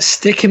just got to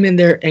stick him in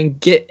there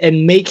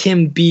and make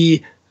him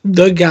be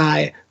the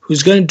guy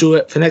who's going to do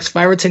it for the next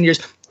 5 or 10 years.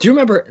 Do you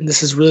remember, and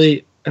this is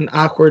really an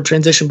awkward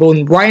transition, but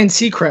when Ryan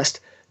Seacrest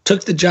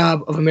took the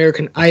job of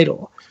American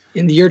Idol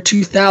in the year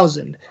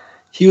 2000,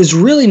 he was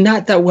really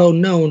not that well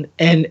known,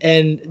 and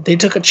they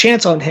took a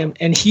chance on him,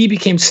 and he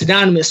became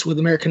synonymous with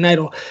American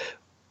Idol,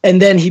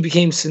 and then he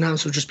became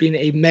synonymous with just being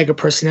a mega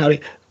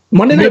personality.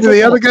 Monday Night Football,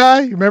 the other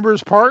guy, you remember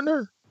his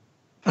partner?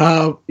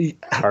 I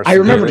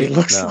remember what he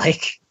looks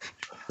like.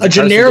 A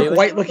generic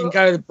white-looking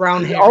guy with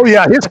brown hair. Oh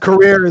yeah, his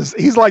career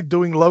he's like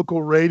doing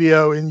local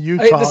radio in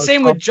Utah. The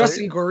same with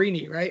Justin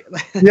Guarini, right?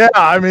 Yeah,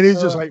 I mean he's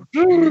just like.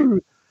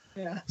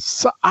 Yeah.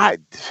 So I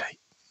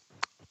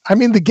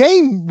mean the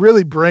game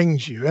really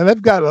brings you, and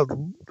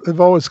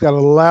they've always got a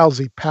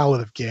lousy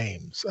palette of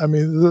games. I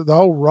mean the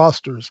whole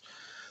rosters.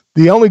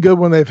 The only good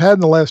one they've had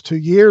in the last 2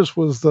 years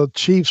was the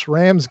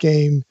Chiefs-Rams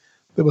game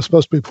that was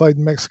supposed to be played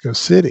in Mexico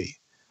City.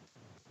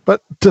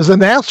 But does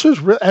announcers?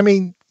 I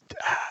mean.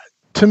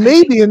 To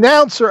me, the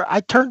announcer,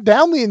 I turn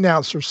down the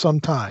announcer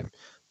sometime.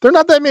 There are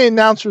not that many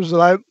announcers that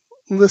I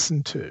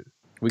listen to.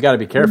 We got to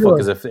be careful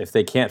because if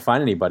they can't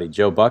find anybody,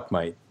 Joe Buck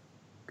might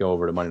go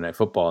over to Monday Night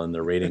Football and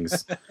their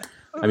ratings.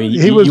 I mean,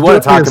 you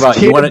want to talk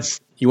about you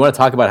want to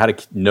talk about how to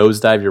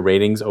nosedive your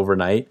ratings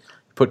overnight.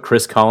 Put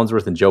Chris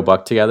Collinsworth and Joe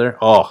Buck together.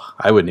 Oh,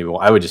 I wouldn't even.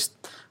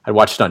 I'd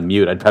watch it on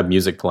mute. I'd have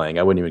music playing.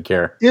 I wouldn't even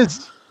care.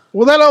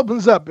 Well, that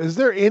opens up. Is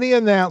there any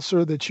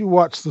announcer that you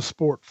watch the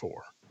sport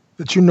for?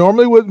 That you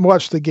normally wouldn't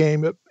watch the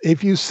game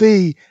if you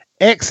see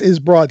X is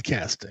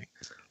broadcasting.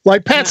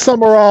 Like Pat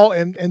Summerall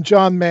and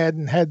John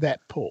Madden had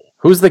that pull.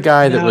 Who's the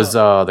guy that was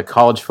the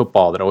college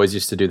football that always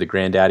used to do the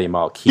Granddaddy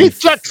Mall? Keith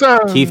Jackson.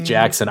 Keith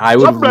Jackson. I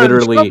would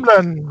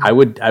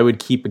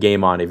keep a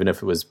game on even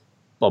if it was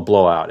a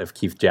blowout. If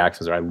Keith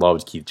Jackson was there, I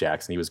loved Keith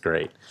Jackson. He was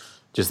great.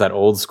 Just that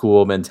old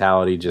school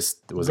mentality.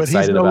 Just was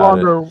excited about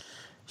it.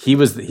 He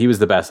was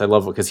the best. I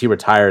love it because he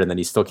retired and then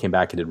he still came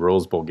back and did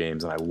Rose Bowl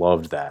games, and I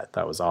loved that.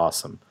 That was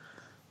awesome.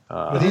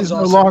 But he's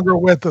no longer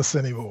with us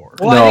anymore.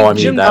 Well, no, I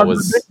mean that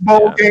was the big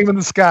bowl game in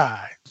the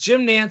sky.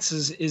 Jim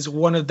Nantz is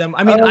one of them.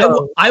 I mean,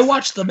 I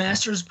watched the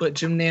Masters, but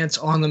Jim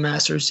Nantz on the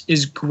Masters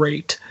is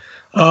great.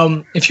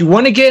 If you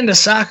want to get into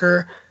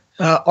soccer,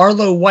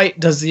 Arlo White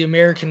does the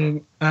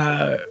American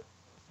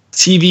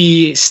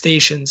TV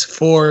stations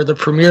for the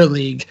Premier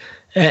League,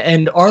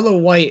 and Arlo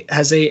White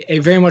has a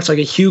very much like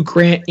a Hugh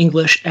Grant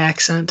English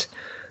accent.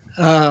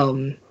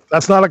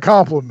 That's not a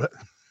compliment.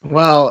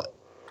 Well,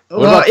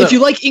 if you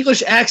like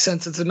English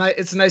accents, it's a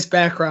nice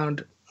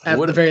background at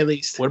the very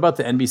least. What about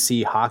the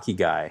NBC hockey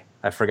guy?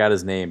 I forgot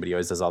his name, but he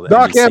always does all the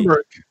Doc NBC.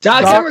 Emmerich.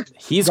 Doc Emmerich.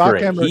 He's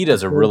great. Emmerich he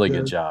does a really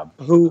good job.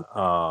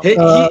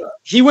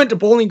 He went to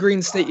Bowling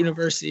Green State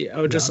University. I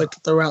would just like to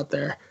throw out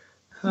there.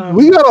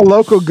 We got a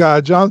local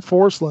guy, John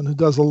Forsland, who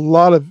does a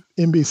lot of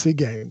NBC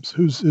games,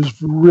 who's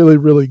really,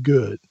 really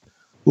good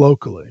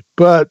locally.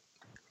 But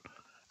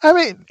I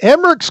mean,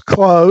 Emmerich's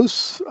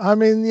close. I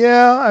mean,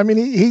 yeah. I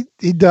mean,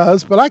 he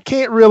does, but I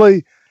can't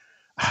really.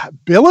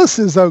 Billis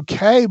is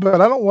okay, but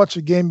I don't watch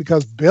a game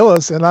because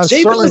Billis, and I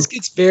Jay certainly Billis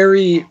gets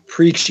very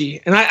preachy,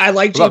 and I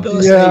like Jay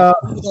Billis. Yeah.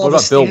 What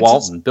about Bill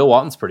Walton? Bill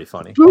Walton's pretty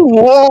funny.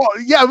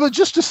 Yeah, but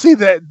just to see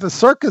the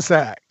circus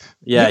act.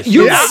 Yeah,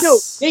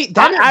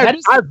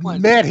 I've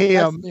met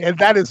him, and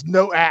that is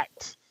no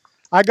act.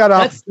 I got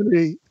an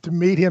opportunity to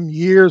meet him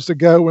years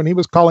ago when he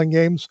was calling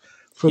games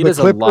for the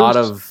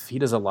Clippers. He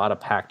does a lot of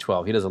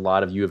Pac-12. He does a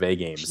lot of U of A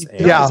games.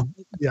 Yeah.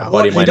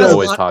 Buddy Mike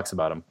always talks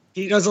about him.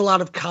 He does a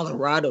lot of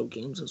Colorado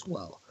games as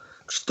well.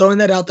 Just throwing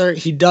that out there,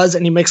 he does,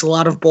 and he makes a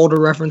lot of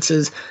Boulder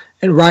references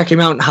and Rocky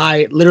Mountain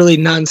High, literally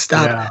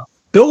nonstop. Yeah.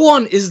 Bill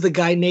Walton is the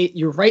guy, Nate.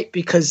 You're right,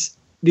 because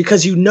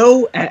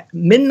at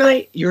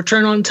midnight, you're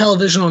turning on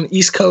television on the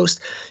East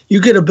Coast,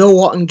 you get a Bill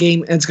Walton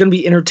game, and it's going to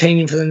be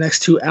entertaining for the next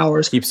 2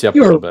 hours. Keeps you up a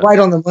little bit. Right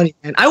on the money,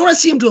 man. I want to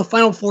see him do a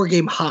Final Four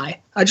game high.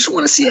 I just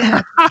want to see it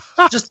happen.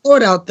 Just throw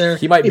it out there.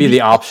 He might be the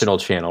optional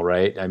channel,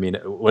 right? I mean,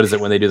 what is it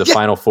when they do the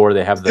Final Four?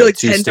 They have the like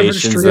 2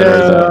 stations that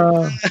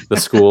are the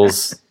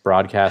schools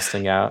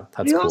broadcasting out.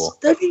 That's cool.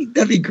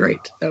 That'd be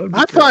great. That would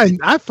be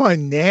I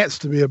find Nance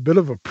to be a bit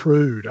of a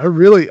prude.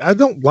 I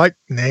don't like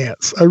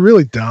Nance. I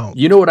really don't.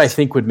 You know what I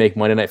think would make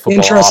Monday Night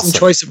Football interesting awesome?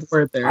 Choice of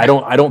word there. I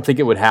don't think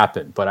it would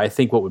happen, but I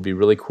think what would be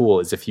really cool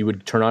is if you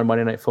would turn on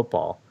Monday Night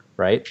Football,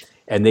 right?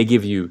 And they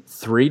give you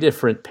 3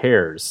 different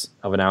pairs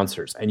of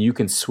announcers, and you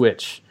can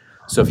switch.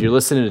 So if you're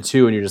listening to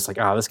 2 and you're just like,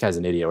 this guy's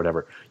an idiot or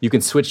whatever, you can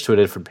switch to a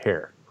different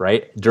pair,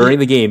 right? During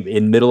the game,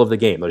 in middle of the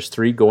game, there's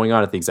 3 going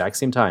on at the exact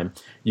same time.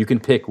 You can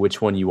pick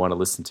which one you want to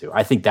listen to.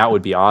 I think that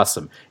would be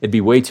awesome. It'd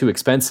be way too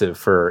expensive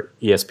for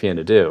ESPN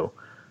to do,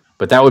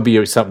 but that would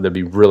be something that'd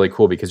be really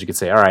cool because you could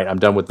say, all right, I'm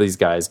done with these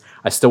guys.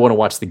 I still want to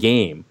watch the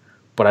game,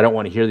 but I don't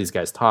want to hear these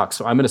guys talk.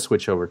 So I'm going to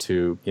switch over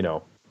to,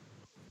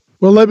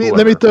 Well, let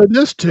me throw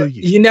this to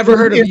you. You never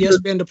heard of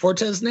ESPN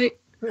Deportes, Nate?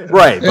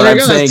 Right, but I'm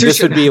saying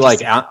this would be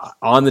like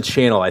on the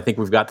channel. I think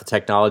we've got the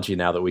technology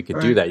now that we could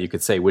do that. You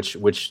could say which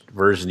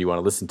version you want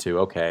to listen to.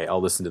 Okay,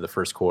 I'll listen to the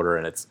first quarter,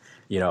 and it's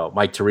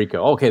Mike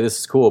Tirico. Okay, this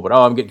is cool, but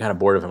I'm getting kind of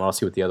bored of him. I'll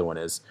see what the other one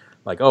is.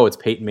 Like, it's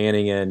Peyton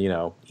Manning and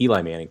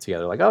Eli Manning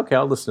together. Like, okay,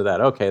 I'll listen to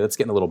that. Okay, that's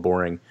getting a little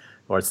boring,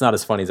 or it's not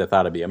as funny as I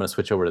thought it'd be. I'm going to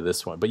switch over to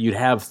this one. But you'd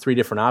have 3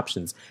 different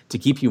options to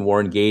keep you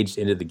more engaged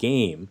into the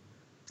game.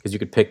 Because you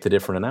could pick the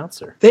different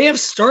announcer. They've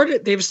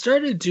started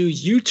to do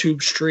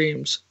YouTube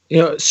streams.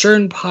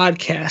 Certain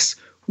podcasts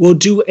will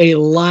do a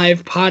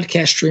live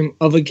podcast stream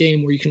of a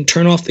game where you can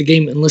turn off the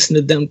game and listen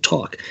to them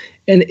talk.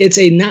 And it's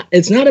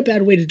not a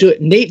bad way to do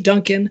it. Nate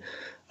Duncan,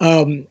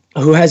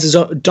 who has his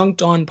own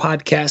Dunked On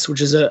podcast, which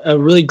is a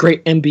really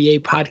great NBA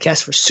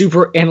podcast for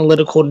super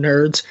analytical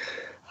nerds.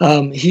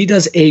 He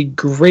does a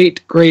great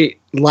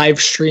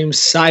live stream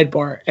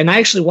sidebar. And I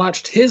actually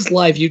watched his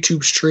live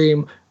YouTube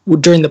stream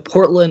during the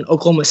Portland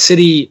Oklahoma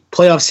City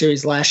playoff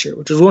series last year,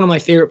 which was one of my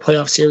favorite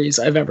playoff series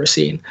I've ever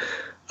seen.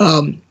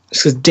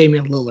 Because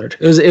Damian Lillard,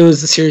 it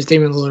was the series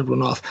Damian Lillard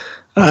went off.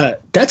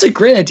 That's a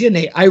great idea,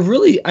 Nate. I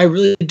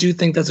really do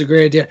think that's a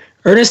great idea.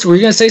 Ernest, were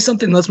you going to say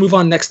something? Let's move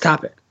on. Next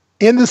topic.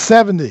 In the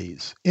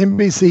 70s,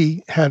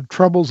 NBC had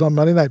troubles on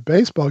Monday Night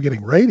Baseball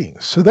getting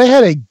ratings, so they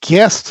had a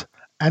guest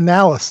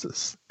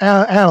analyst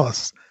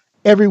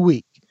every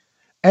week,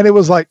 and it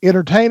was like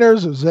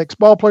entertainers. It was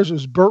ex-ball players. It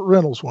was Burt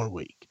Reynolds one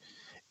week.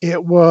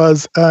 It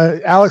was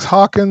Alex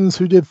Hawkins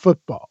who did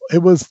football.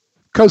 It was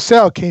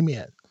Cosell came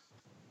in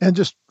and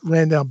just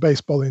ran down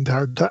baseball the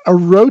entire time. A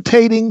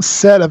rotating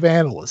set of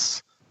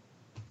analysts.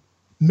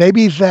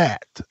 Maybe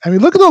that. I mean,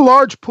 look at the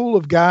large pool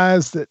of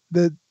guys that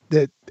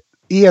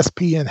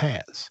ESPN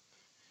has.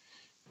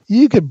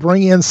 You could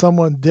bring in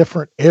someone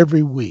different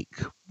every week.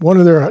 One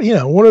of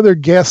their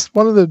guests,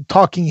 one of the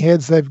talking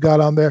heads they've got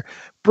on there.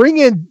 Bring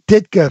in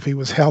Ditka if he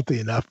was healthy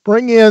enough.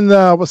 Bring in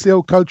what's the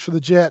old coach for the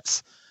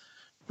Jets?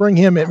 Bring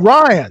him in.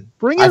 Ryan.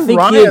 Bring in Ryan. I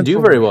think he didn't do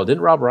very well.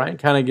 Didn't Rob Ryan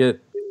kind of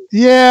get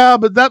Yeah,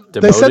 but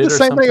they said the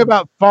same thing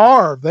about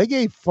Favre. They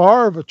gave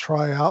Favre a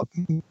tryout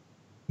and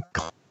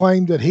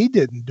claimed that he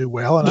didn't do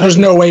well. And there's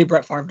no way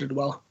Brett Favre did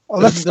well.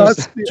 That's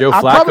Joe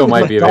Flacco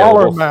might be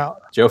available.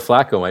 Joe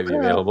Flacco might be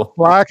available.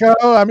 Flacco.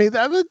 I mean,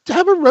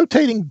 have a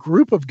rotating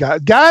group of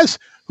guys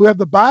who have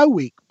the bye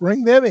week.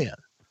 Bring them in.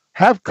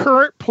 Have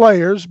current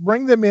players,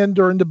 bring them in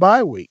during the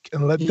bye week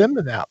and let them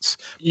announce.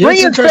 Bring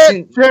in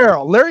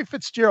Fitzgerald. Larry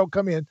Fitzgerald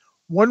come in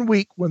 1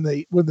 week when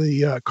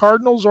the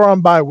Cardinals are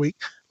on bye week.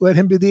 Let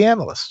him be the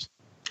analyst.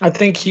 I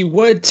think he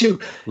would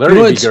too. Larry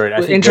would be great.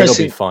 I think it'll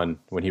be fun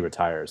when he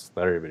retires.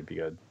 Larry would be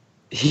good.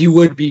 He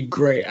would be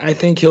great. I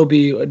think he'll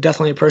be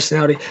definitely a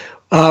personality.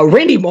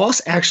 Randy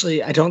Moss,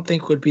 actually, I don't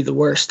think would be the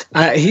worst.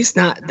 He's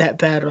not that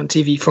bad on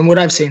TV from what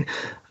I've seen.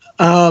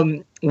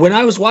 When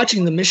I was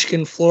watching the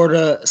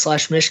Michigan-Florida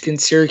 /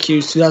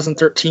 Michigan-Syracuse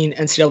 2013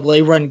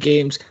 NCAA run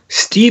games,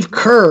 Steve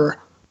Kerr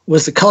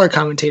was the color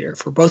commentator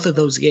for both of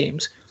those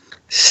games.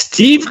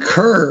 Steve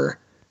Kerr,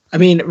 I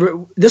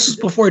mean, this was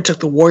before he took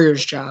the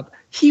Warriors job.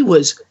 He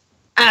was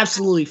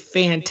absolutely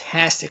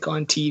fantastic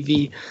on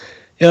TV.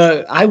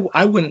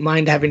 I wouldn't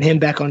mind having him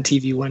back on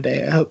TV one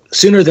day,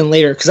 sooner than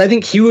later, because I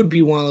think he would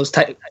be one of those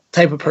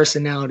type of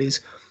personalities.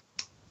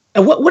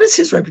 And what is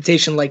his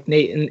reputation like,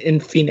 Nate, in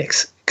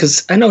Phoenix?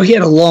 Because I know he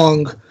had a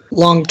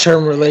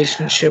long-term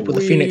relationship with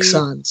the Phoenix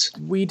Suns.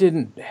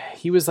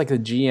 He was like the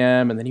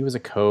GM, and then he was a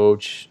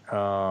coach.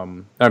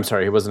 I'm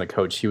sorry, he wasn't a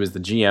coach. He was the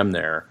GM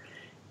there,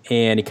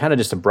 and he kind of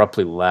just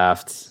abruptly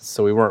left.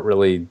 So we weren't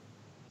really.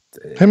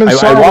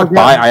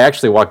 I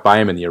actually walked by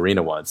him in the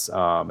arena once,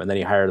 and then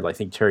he hired, I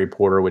think, Terry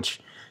Porter, which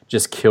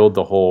just killed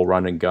the whole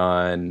run and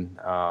gun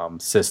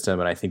system,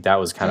 and I think that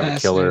was kind of a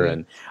killer.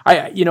 And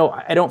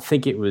I don't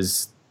think it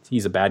was.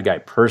 He's a bad guy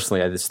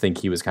personally. I just think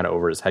he was kind of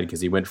over his head because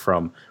he went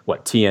from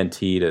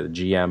TNT to the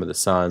GM of the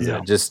Suns,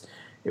 and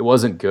it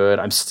wasn't good.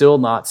 I'm still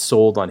not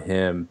sold on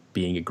him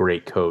being a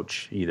great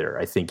coach either.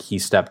 I think he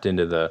stepped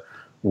into the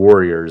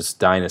Warriors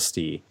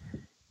dynasty,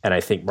 and I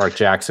think Mark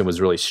Jackson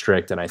was really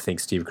strict, and I think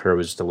Steve Kerr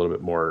was just a little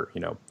bit more,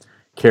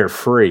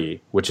 carefree,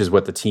 which is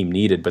what the team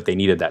needed, but they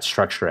needed that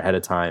structure ahead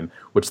of time,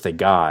 which they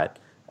got.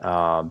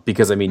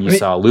 Because you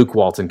saw Luke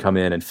Walton come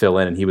in and fill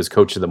in, and he was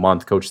coach of the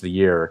month, coach of the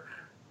year,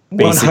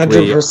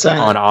 basically 100%.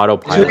 On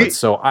autopilot.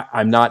 So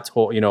I'm not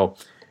told,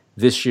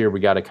 this year we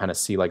got to kind of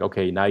see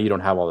okay, now you don't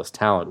have all this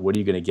talent. What are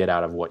you going to get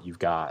out of what you've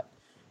got?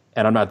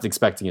 And I'm not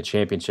expecting a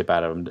championship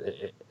out of him.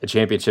 A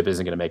championship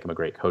isn't going to make him a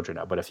great coach right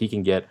now. But if he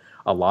can get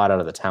a lot out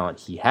of the talent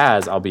he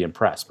has, I'll be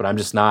impressed. But I'm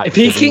just not. If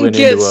he can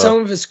get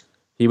some of his.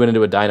 He went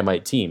into a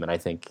dynamite team, and I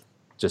think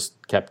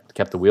just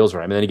kept the wheels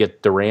running. And then you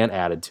get Durant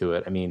added to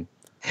it.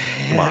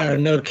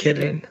 No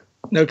kidding.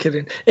 No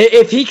kidding.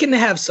 If he can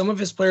have some of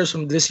his players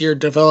from this year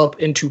develop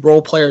into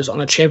role players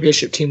on a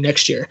championship team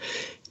next year,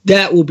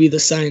 that will be the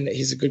sign that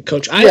he's a good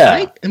coach.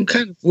 I am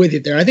kind of with you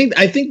there. I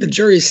think the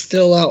jury's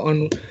still out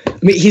on.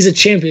 He's a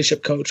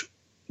championship coach,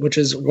 which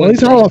is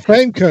he's a Hall of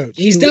Fame coach.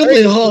 He's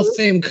definitely a Hall of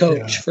Fame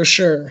coach for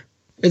sure.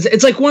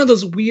 It's like one of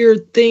those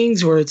weird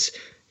things where it's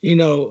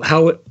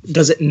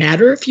does it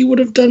matter if you would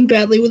have done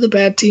badly with a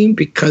bad team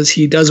because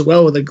he does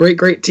well with a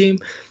great team.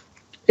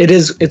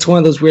 It's one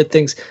of those weird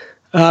things.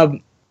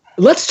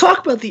 Let's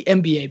talk about the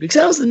NBA because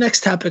that was the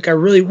next topic I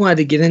really wanted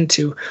to get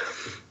into.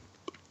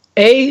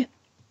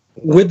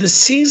 With the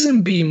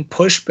season being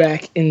pushed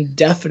back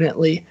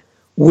indefinitely,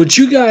 would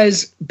you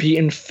guys be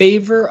in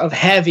favor of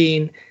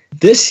having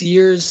this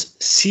year's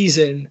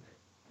season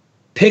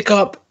pick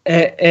up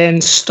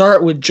and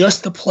start with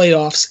just the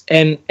playoffs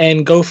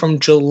and go from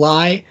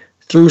July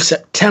through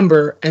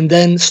September and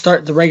then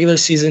start the regular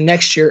season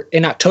next year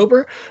in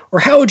October? Or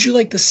how would you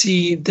like to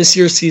see this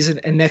year's season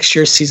and next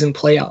year's season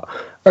play out?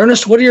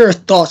 Ernest, what are your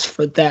thoughts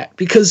for that?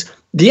 Because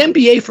the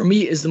NBA for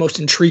me is the most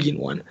intriguing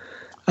one.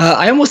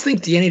 I almost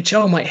think the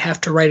NHL might have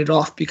to write it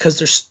off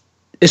because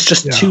it's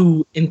just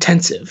too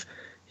intensive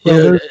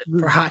for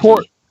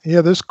hockey.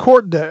 There's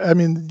court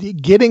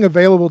getting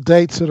available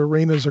dates at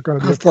arenas are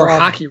going to be for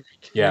hockey.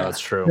 Yeah, that's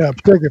true. Yeah,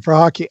 particularly for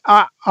hockey.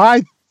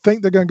 I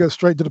think they're going to go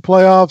straight to the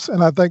playoffs,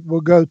 and I think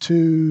we'll go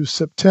to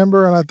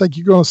September, and I think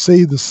you're going to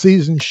see the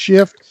season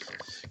shift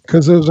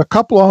because there's a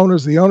couple of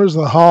owners, the owners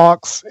of the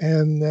Hawks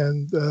and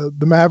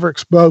the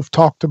Mavericks both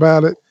talked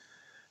about it.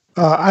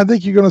 I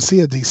think you're going to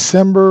see a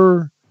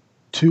December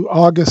to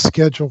August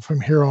schedule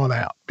from here on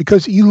out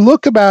because you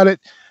look about it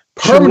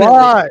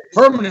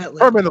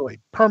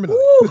permanently.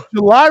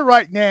 July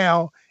right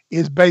now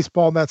is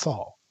baseball, and that's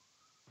all.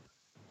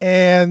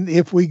 And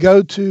if we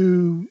go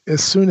to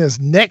as soon as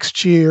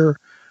next year,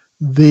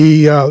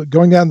 the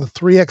going down to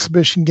 3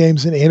 exhibition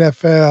games in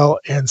NFL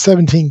and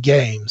 17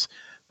 games,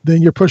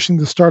 then you're pushing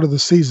the start of the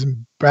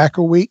season back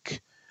a week.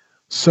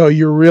 So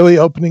you're really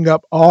opening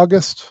up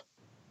August.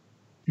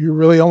 You're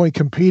really only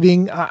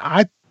competing.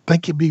 I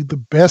think it'd be the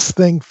best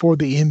thing for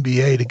the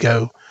NBA to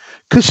go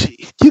because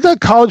you got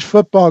college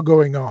football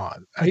going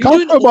on.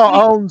 College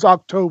football owns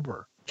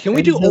October. Can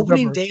we do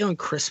opening day on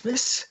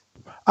Christmas?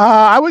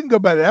 I wouldn't go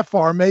by that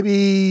far.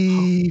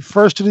 Maybe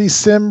 1st of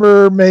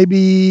December.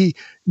 Maybe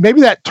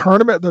that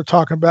tournament they're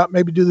talking about.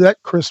 Maybe do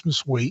that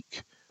Christmas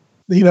week.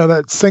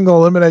 That single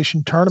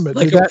elimination tournament.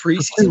 Like do a that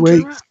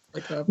preseason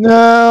tournament?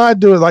 No, I'd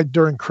do it like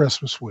during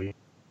Christmas week.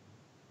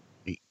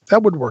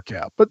 That would work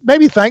out. But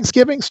maybe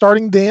Thanksgiving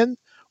starting then.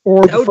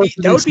 Or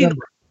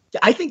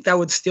I think that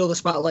would steal the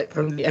spotlight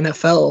from the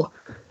NFL.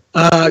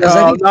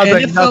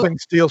 Nothing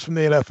steals from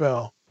the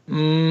NFL. But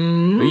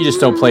you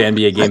just don't play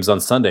NBA games on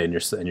Sunday, and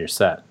you're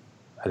set.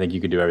 I think you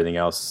could do everything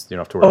else. You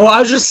don't have to worry. Oh, I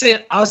was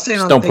saying. Just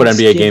don't put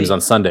NBA games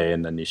on Sunday,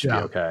 and then you should be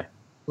okay.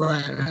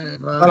 Right.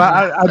 But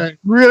I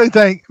really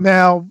think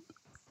now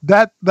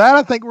that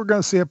I think we're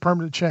going to see a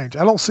permanent change.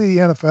 I don't see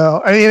the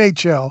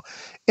NHL.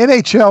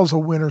 NHL is a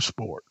winter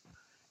sport.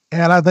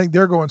 And I think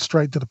they're going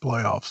straight to the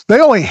playoffs. They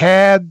only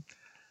had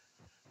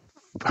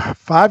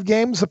 5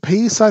 games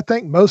apiece, I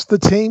think. Most of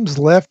the teams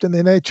left in the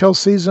NHL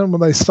season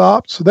when they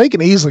stopped, so they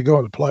can easily go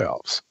into the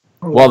playoffs.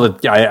 Well,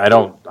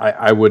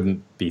 I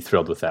wouldn't be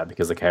thrilled with that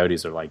because the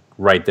Coyotes are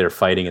right there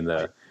fighting in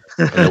the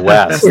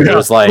West.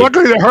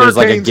 Luckily, the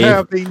Hurricanes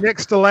have the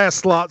next to last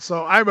slot,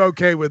 so I'm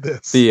okay with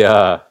this.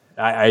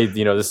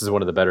 This is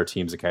one of the better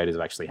teams the Coyotes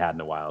have actually had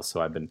in a while.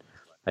 So I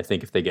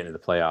think if they get into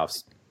the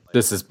playoffs.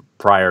 This is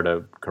prior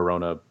to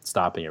Corona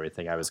stopping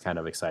everything. I was kind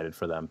of excited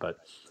for them, but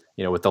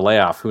with the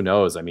layoff, who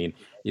knows? I mean,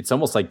 it's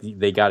almost like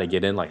they got to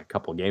get in like a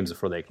couple games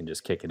before they can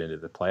just kick it into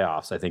the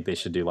playoffs. I think they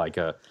should do like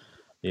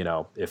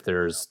if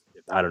there's,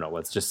 I don't know,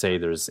 let's just say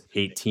there's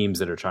 8 teams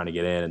that are trying to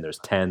get in and there's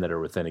 10 that are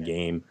within a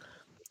game.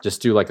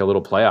 Just do like a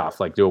little playoff,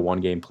 like do a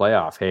 1-game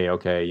playoff. Hey,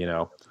 okay,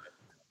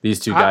 these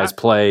two guys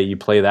play, you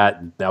play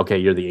that. Okay,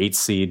 you're the 8th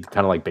seed,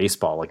 kind of like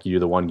baseball. Like you do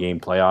the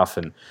 1-game playoff,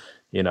 and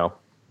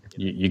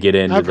you get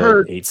in, you're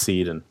the 8th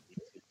seed. And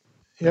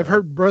I've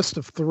heard best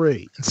of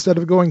 3 instead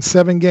of going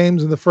 7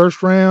 games in the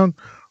first round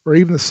or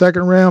even the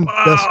second round.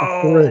 Best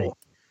of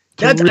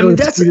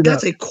 3.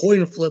 That's a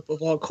coin flip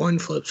of all coin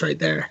flips right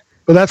there.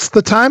 But that's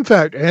the time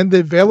factor and the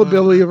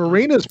availability of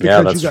arenas,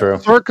 because you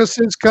got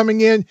circuses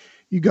coming in,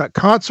 you got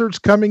concerts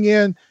coming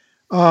in.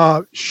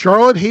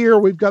 Charlotte here,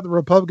 we've got the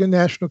Republican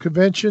National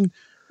Convention.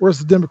 Where's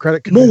the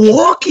Democratic Convention?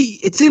 Milwaukee.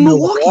 It's in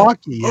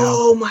Milwaukee. Yeah.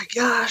 Oh my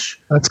gosh.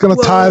 That's going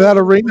to tie that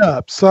arena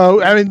up.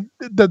 So, I mean,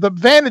 the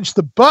advantage,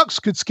 the Bucks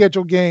could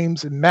schedule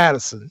games in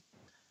Madison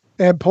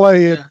and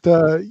play at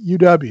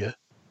UW.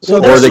 So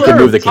or they could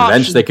move the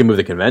convention. They can move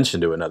the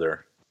convention to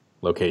another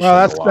location.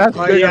 Well, that's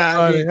bigger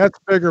money. That's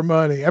bigger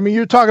money. I mean,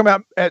 you're talking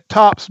about at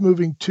tops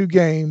moving 2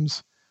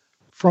 games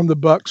from the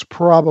Bucks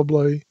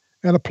probably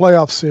and a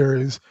playoff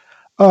series.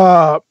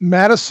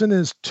 Madison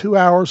is 2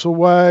 hours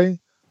away,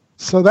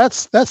 so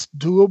that's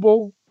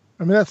doable.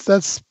 I mean,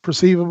 that's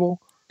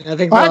perceivable. I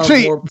think but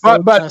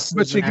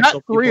you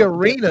got 3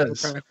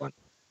 arenas.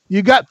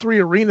 You got 3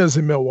 arenas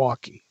in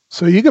Milwaukee,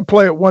 so you could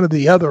play at one of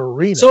the other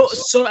arenas.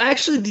 So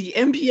actually, the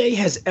NBA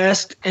has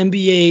asked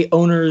NBA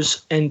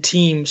owners and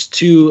teams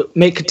to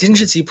make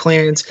contingency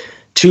plans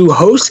to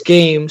host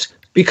games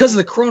because of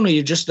the corona.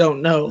 You just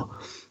don't know.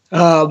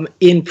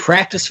 In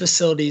practice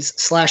facilities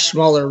 /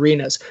 smaller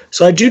arenas.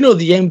 So I do know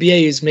the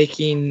NBA is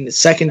making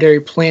secondary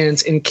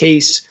plans in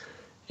case,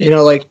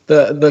 like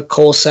the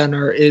Kohl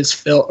Center is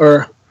filled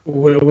or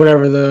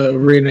whatever the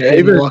arena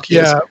in Milwaukee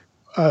is.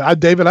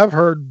 David, I've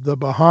heard the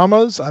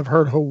Bahamas. I've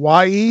heard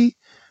Hawaii.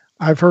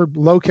 I've heard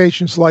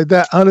locations like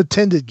that,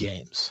 unattended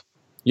games.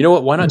 You know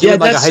what? Why not do it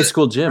like a high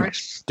school gym?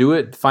 Do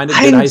it. Find a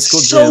good high school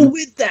gym. I'm so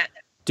with that.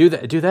 Do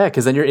that,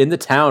 because then you're in the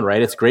town,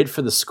 right? It's great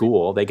for the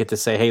school. They get to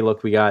say, "Hey,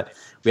 look, we had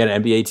an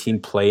NBA team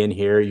play in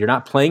here." You're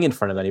not playing in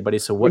front of anybody,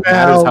 so what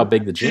matters how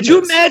big the gym is? Could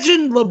you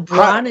imagine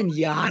LeBron and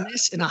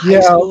Giannis in a high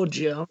school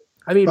gym?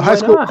 I mean, high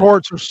school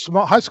courts are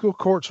small. High school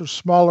courts are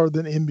smaller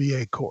than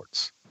NBA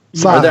courts.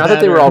 I thought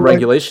they were all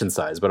regulation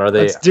size, but are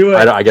they? Let's do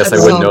it. I guess I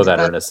wouldn't know that,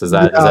 Ernest. Is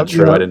that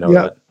true? I didn't know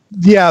that.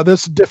 Yeah,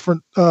 this is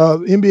different.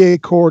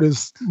 NBA court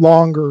is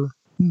longer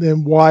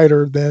and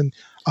wider than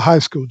a high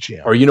school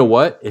gym. Or you know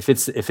what? If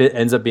it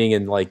ends up being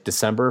in like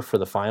December for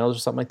the finals or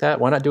something like that,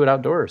 why not do it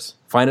outdoors?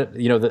 Find it.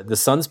 The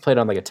Suns played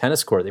on like a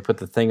tennis court. They put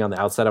the thing on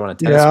the outside of a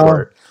tennis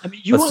court. I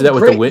mean, let's do that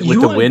with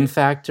the wind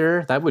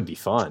factor. That would be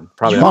fun.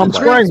 Probably Palm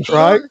Springs,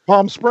 right?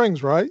 Palm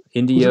Springs, right?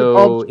 Indian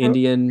Wells.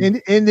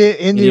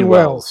 Indian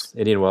Wells.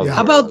 Yeah.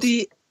 How about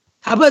the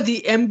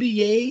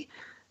NBA?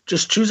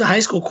 Just choose a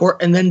high school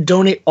court and then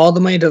donate all the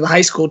money to the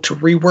high school to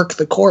rework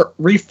the court,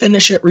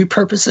 refinish it,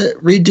 repurpose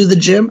it, redo the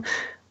gym.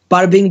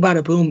 Bada bing,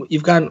 bada boom.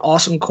 You've got an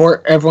awesome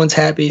court. Everyone's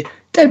happy.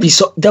 That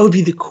would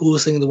be the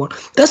coolest thing in the world.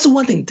 That's the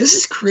one thing. This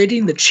is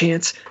creating the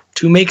chance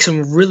to make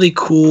some really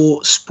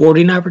cool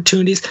sporting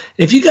opportunities. And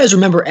if you guys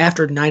remember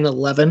after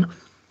 9/11,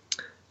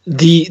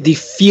 the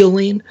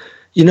feeling,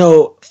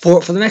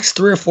 for the next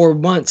 3 or 4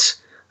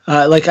 months,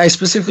 like I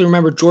specifically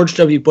remember George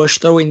W. Bush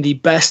throwing the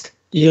best,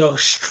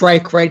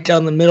 strike right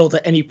down the middle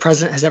that any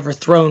president has ever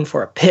thrown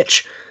for a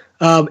pitch,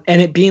 and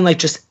it being like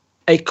just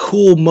a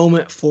cool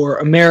moment for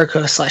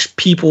America /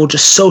 people,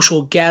 just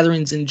social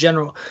gatherings in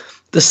general.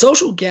 The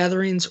social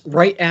gatherings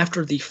right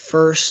after the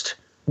first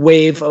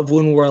wave of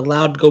when we're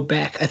allowed to go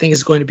back, I think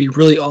is going to be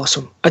really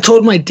awesome. I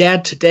told my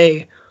dad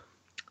today,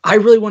 I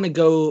really want to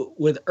go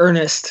with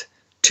Ernest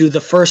to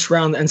the first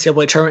round of the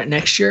NCAA tournament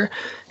next year,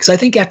 because I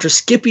think after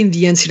skipping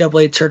the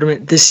NCAA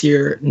tournament this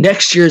year,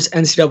 next year's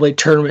NCAA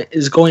tournament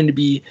is going to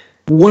be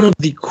one of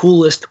the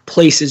coolest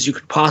places you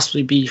could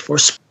possibly be for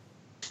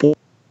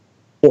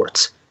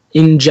sports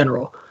in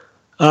general.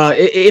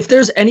 If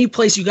there's any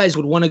place you guys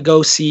would want to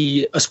go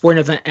see a sporting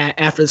event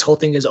after this whole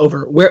thing is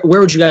over, where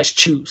would you guys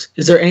choose?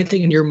 Is there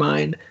anything in your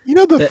mind?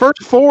 The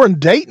first 4 in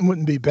Dayton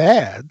wouldn't be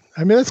bad.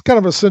 I mean, that's kind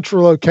of a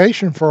central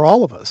location for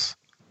all of us.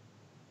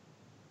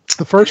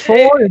 The first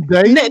 4 in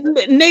Dayton.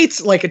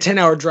 Nate's like a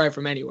 10-hour drive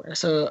from anywhere.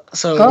 So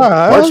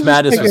March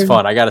Madness was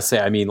fun. I got to say.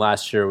 I mean,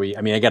 last year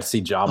I got to see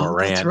Ja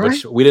Morant,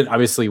 which we didn't.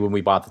 Obviously, when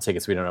we bought the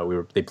tickets, we don't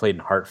know. They played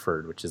in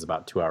Hartford, which is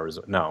about 2 hours.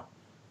 No,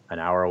 an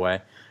hour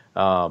away.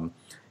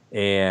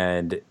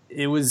 And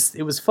it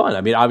was fun.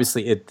 I mean,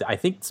 obviously, I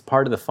think it's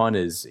part of the fun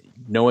is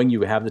knowing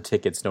you have the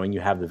tickets, knowing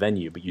you have the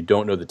venue, but you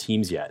don't know the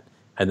teams yet.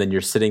 And then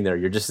you're sitting there,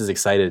 you're just as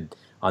excited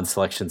on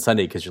Selection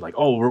Sunday because you're like,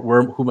 oh,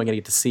 who am I going to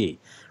get to see,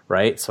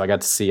 right? So I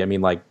got to see,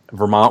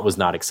 Vermont was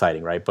not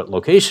exciting, right? But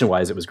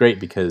location-wise, it was great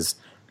because,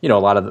 a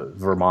lot of the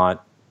Vermont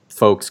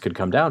folks could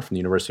come down from the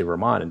University of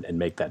Vermont and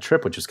make that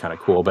trip, which was kind of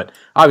cool. But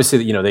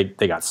obviously,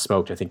 they got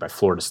smoked, I think, by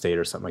Florida State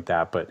or something like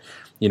that. But,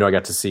 I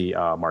got to see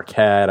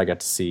Marquette. I got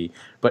to see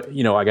I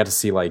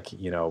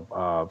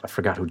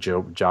forgot who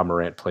Ja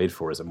Morant played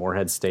for. Is it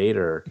Morehead State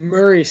or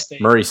Murray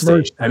State? Murray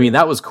State. I mean,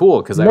 that was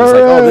cool because I was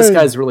like, oh, this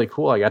guy's really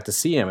cool. I got to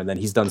see him. And then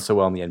he's done so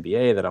well in the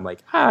NBA that I'm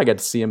like, I got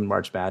to see him in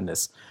March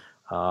Madness.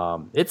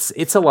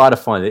 It's a lot of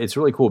fun. It's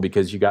really cool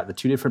because you got the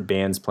two different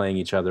bands playing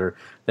each other.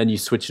 Then you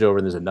switch it over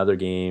and there's another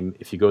game.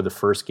 If you go the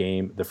first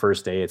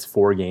day, it's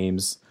 4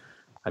 games.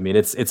 I mean,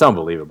 it's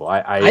unbelievable.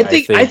 I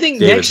think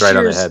David's right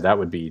on the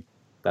head.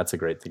 That's a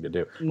great thing to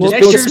do.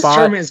 Next year's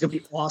tournament is going to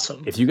be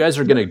awesome. If you guys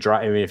are going to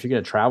drive, if you're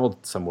going to travel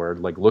somewhere,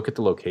 like look at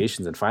the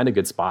locations and find a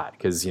good spot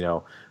because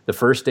the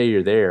first day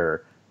you're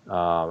there.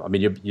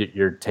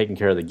 You're taking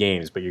care of the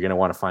games, but you're going to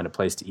want to find a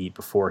place to eat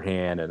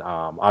beforehand, and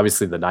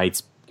obviously the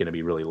night's going to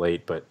be really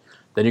late. But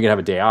then you're going to have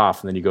a day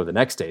off, and then you go the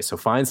next day. So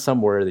find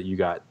somewhere that you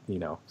got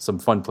some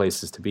fun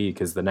places to be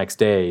because the next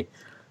day,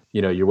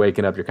 you're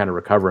waking up, you're kind of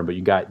recovering, but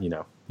you got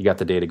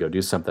the day to go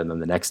do something. Then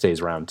the next day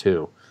is round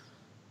 2.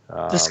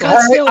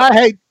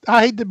 I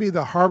hate to be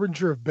the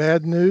harbinger of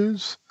bad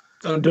news.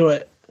 Don't do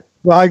it.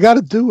 Well, I got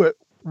to do it.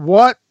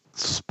 What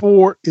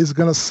sport is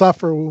going to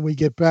suffer when we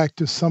get back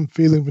to some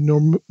feeling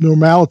of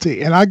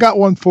normality? And I got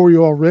one for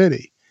you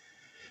already.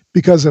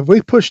 Because if we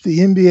push the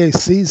NBA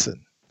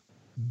season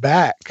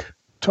back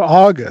to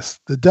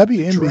August, the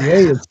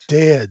WNBA is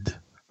dead.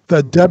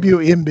 The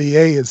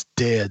WNBA is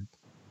dead.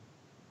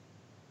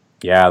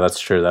 Yeah,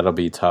 that's true. That'll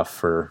be tough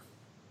for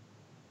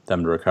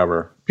them to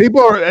recover.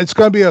 It's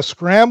going to be a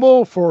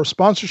scramble for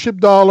sponsorship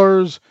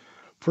dollars,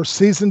 for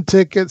season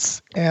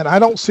tickets, and I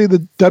don't see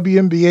the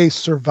WNBA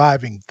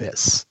surviving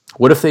this.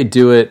 What if they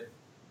do it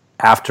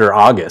after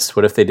August?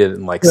 What if they did it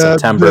in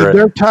September?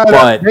 They're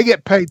tied. They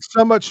get paid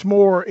so much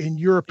more in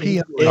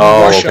European.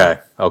 Okay.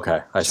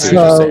 I see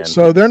what you're saying.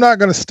 So they're not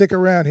going to stick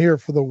around here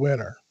for the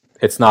winter.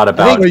 It's not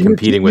about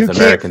competing with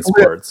American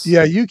sports.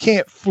 Yeah, you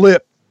can't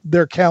flip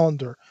their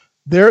calendar.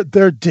 They're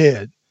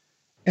dead.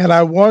 And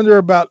I wonder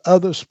about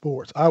other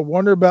sports. I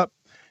wonder about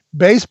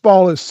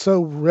baseball is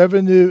so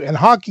revenue, and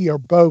hockey are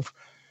both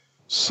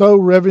so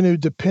revenue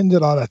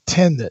dependent on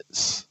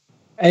attendance.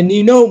 And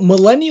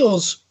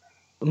millennials,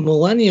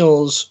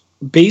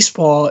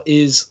 baseball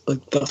is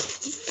like the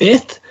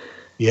 5th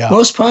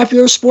most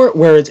popular sport,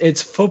 where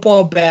it's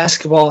football,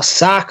 basketball,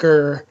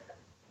 soccer,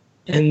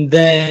 and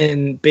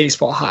then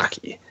baseball,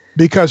 hockey.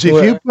 Because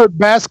if you put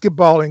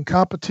basketball in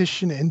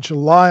competition in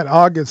July and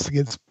August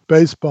against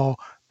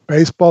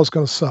baseball's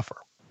going to suffer.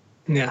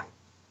 Yeah.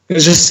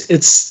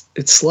 It's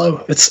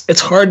slow.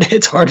 It's hard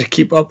to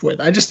keep up with.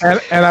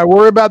 And I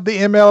worry about the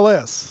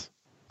MLS.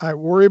 I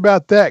worry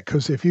about that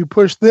because if you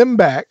push them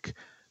back,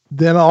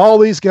 then all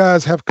these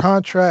guys have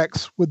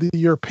contracts with the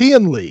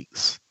European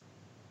leagues.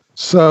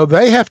 So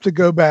they have to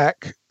go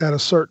back at a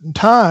certain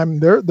time.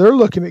 They're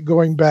looking at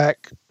going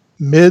back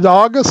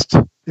mid-August.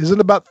 Is it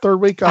about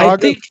third week of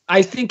August?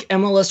 I think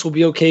MLS will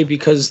be okay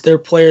because their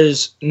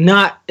players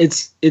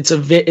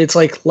it's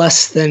like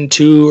less than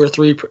 2 or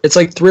 3. It's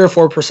like 3 or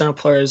 4% of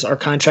players are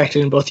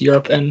contracted in both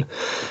Europe and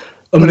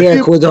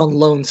America with their own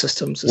loan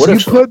systems. What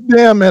if you put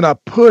them in a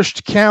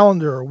pushed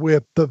calendar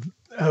with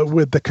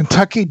the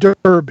Kentucky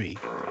Derby,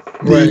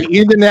 the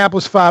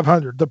Indianapolis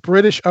 500, the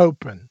British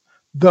Open,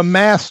 the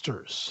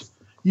Masters?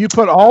 You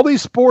put all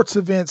these sports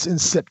events in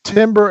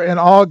September and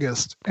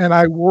August, and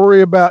I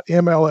worry about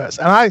MLS.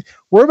 And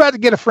we're about to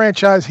get a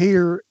franchise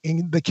here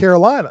in the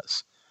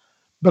Carolinas,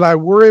 but I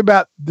worry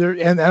about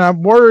and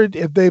I'm worried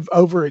if they've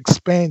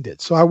overexpanded.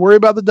 So I worry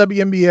about the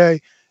WNBA,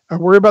 I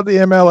worry about the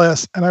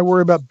MLS, and I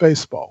worry about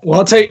baseball. Well,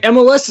 I'll tell you,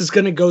 MLS is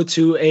going to go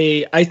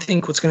to I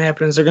think what's going to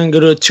happen is they're going to go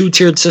to a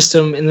 2-tiered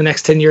system in the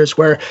next 10 years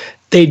where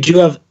they do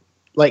have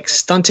like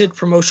stunted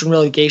promotion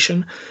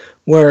relegation,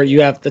 where you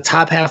have the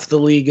top half of the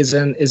league is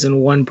in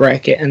one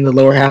bracket and the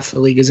lower half of the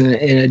league is in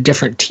a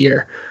different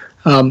tier,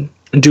 and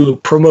do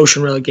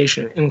promotion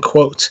relegation in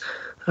quotes.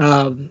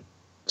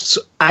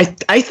 So I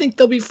think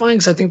they'll be fine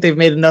because I think they've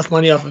made enough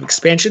money off of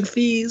expansion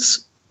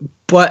fees.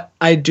 But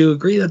I do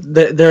agree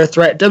that they're a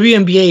threat.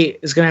 WNBA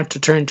is going to have to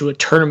turn into a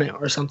tournament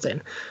or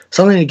something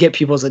to get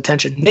people's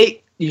attention.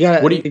 Nate,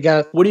 what do you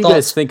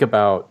guys think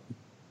about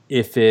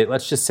if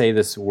let's just say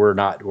this we're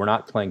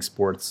not playing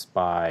sports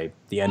by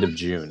the end of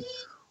June?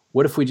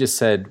 What if we just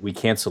said we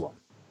cancel them?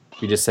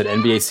 We just said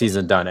NBA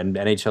season done and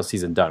NHL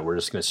season done. We're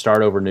just going to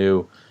start over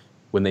new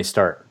when they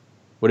start.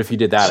 What if you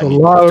did that?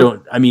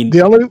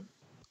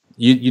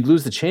 You'd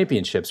lose the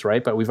championships,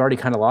 right? But we've already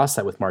kind of lost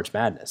that with March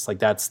Madness. Like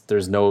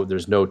there's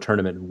no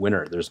tournament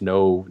winner. There's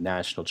no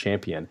national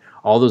champion.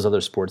 All those other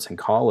sports in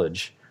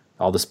college,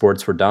 all the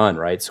sports were done,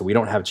 right? So we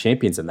don't have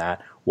champions in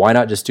that. Why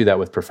not just do that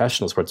with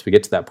professional sports if we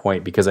get to that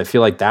point? Because I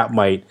feel like that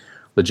might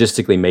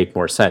logistically make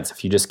more sense.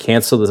 If you just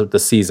cancel the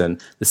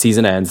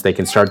season ends, they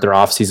can start their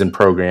off-season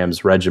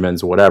programs,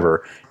 regimens,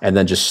 whatever, and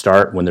then just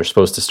start when they're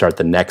supposed to start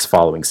the next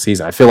following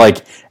season. I feel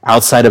like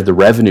outside of the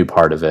revenue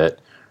part of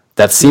it,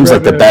 that seems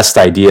like the best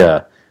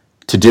idea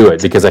to do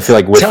it because I feel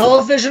like with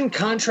television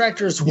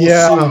contractors will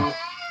sue.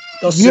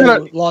 they'll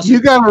sue. Lawsuit.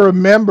 You got to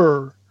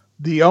remember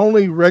the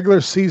only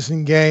regular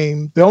season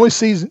game, the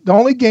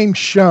only game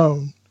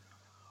shown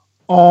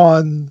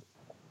on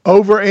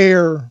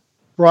over-air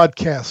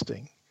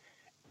broadcasting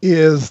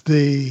is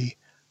the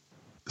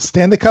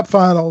Stanley Cup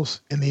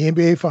Finals and the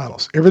NBA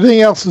Finals.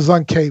 Everything else is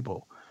on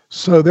cable.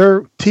 So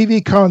their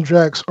TV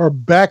contracts are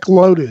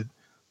backloaded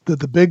that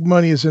the big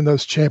money is in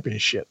those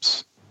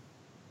championships.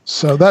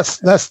 So that's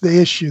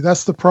the issue.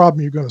 That's the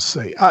problem you're going to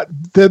see.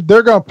 They're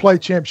going to play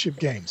championship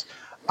games.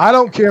 I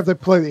don't care if they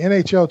play the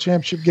NHL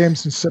championship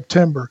games in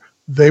September.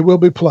 They will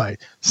be played.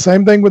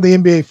 Same thing with the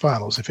NBA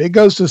Finals. If it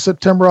goes to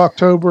September,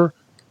 October,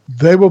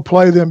 they will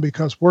play them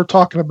because we're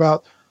talking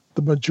about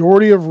the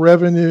majority of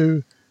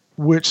revenue,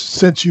 which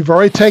since you've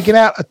already taken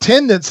out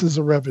attendance as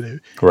a revenue,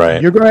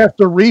 right? You're going to have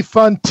to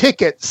refund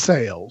ticket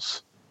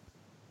sales.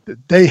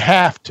 They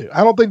have to.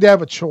 I don't think they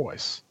have a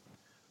choice.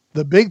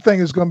 The big thing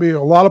is going to be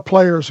a lot of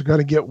players are going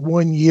to get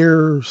 1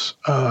 year's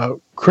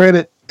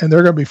credit, and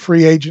they're going to be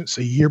free agents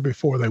a year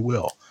before they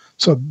will.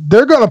 So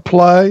they're going to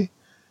play.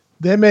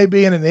 They may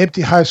be in an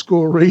empty high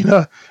school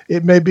arena.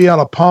 It may be on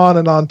a pond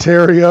in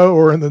Ontario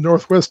or in the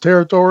Northwest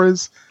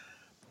Territories,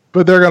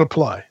 but they're going to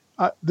play.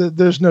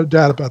 There's no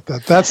doubt about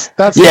that. That's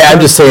yeah. I'm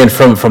just saying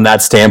from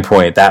that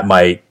standpoint, that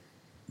might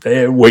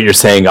what you're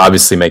saying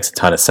obviously makes a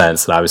ton of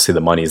sense, and obviously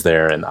the money's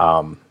there, and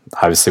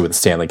obviously with the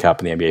Stanley Cup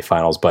and the NBA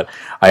Finals. But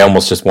I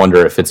almost just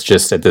wonder if it's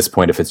just at this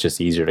point if it's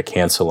just easier to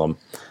cancel them.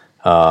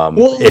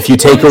 If you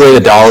take away the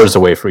dollars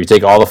away from, you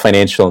take all the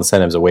financial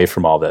incentives away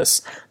from all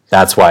this.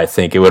 That's why I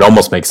think it would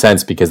almost make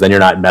sense, because then you're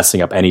not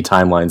messing up any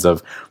timelines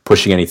of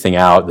pushing anything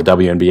out. The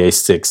WNBA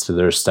sticks to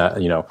their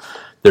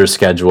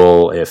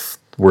schedule. If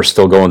we're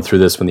still going through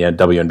this when the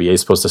WNBA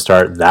is supposed to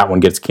start, that one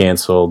gets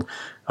canceled.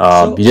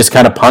 You just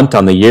kind of punt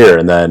on the year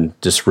and then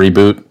just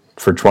reboot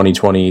for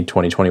 2020,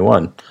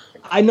 2021.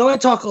 I know I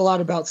talk a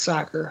lot about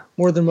soccer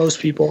more than most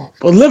people,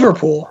 but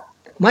Liverpool,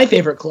 my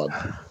favorite club,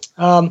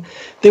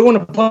 they won a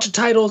bunch of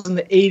titles in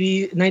the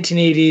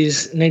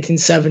 1980s,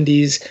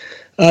 1970s.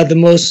 The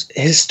most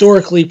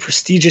historically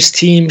prestigious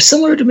team,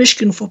 similar to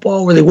Michigan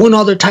football, where they won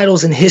all their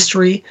titles in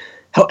history.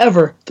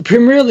 However, the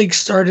Premier League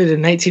started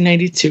in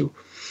 1992.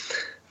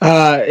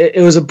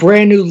 It was a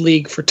brand new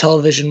league for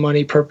television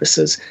money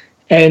purposes.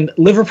 And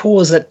Liverpool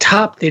was at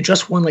top. They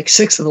just won like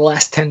 6 of the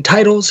last 10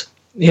 titles.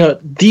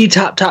 The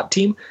top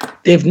team.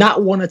 They have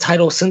not won a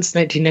title since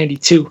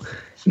 1992.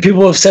 And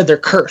people have said they're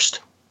cursed.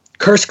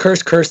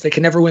 Cursed. They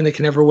can never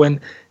win.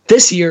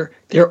 This year,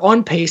 they're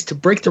on pace to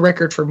break the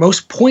record for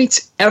most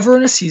points ever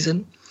in a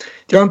season.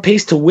 They're on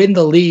pace to win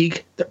the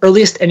league, the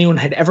earliest anyone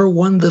had ever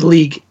won the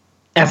league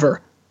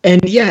ever.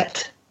 And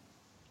yet,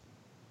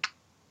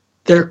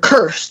 they're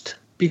cursed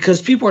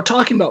because people are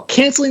talking about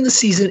canceling the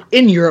season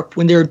in Europe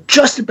when they're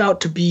just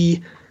about to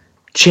be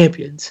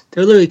champions.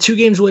 They're literally 2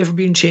 games away from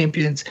being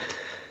champions.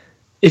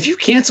 If you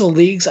cancel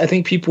leagues, I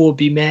think people would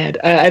be mad.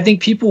 I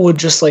think people would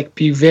just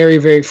be very,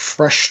 very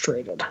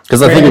frustrated.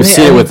 Because I think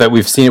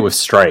we've seen it with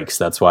strikes.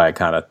 That's why I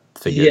kind of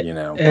figured,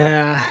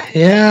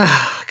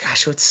 Yeah.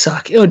 Gosh, it would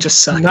suck. It would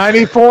just suck.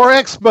 94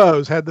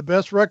 Expos had the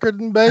best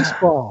record in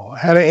baseball.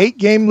 Had an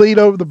 8-game lead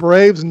over the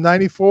Braves in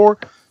 94.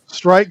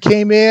 Strike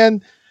came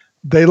in.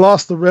 They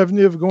lost the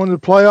revenue of going to the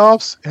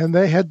playoffs, and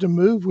they had to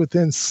move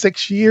within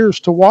 6 years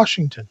to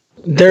Washington.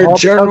 Their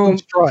general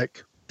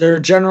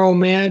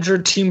manager,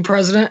 team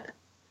president,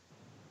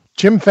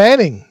 Jim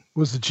Fanning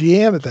was the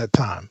GM at that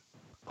time.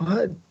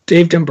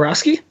 Dave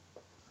Dombrowski?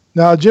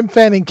 No, Jim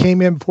Fanning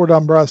came in before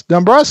Dombrowski.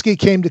 Dombrowski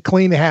came to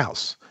clean the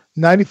house.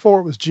 94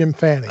 it was Jim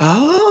Fanning.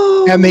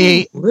 Oh, and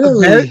the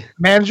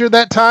manager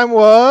that time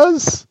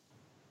was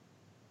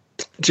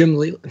Jim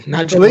Leland.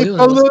 Not Jim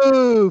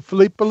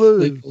Philippe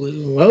Alou.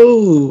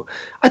 Whoa.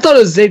 I thought it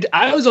was Dave.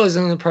 I was always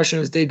under the impression it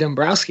was Dave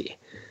Dombrowski.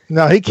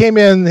 No, he came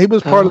in. He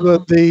was part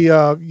of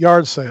the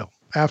yard sale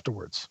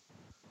afterwards.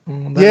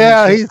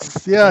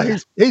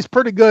 He's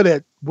pretty good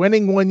at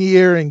winning one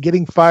year and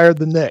getting fired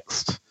the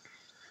next.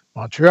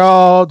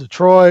 Montreal,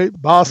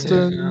 Detroit,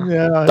 Boston.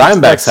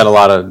 Diamondbacks had a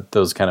lot of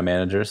those kind of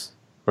managers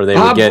where they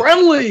would get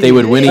Brenly. They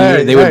would win a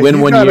year. They would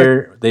win one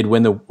year. They'd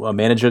win the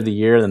manager of the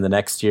year, and then the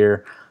next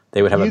year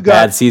they would have a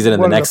bad season,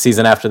 and the next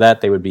season after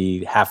that they would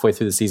be halfway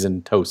through the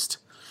season toast.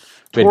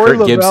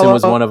 Kurt Gibson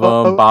was one of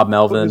them. Bob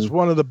Melvin was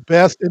one of the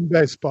best in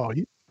baseball.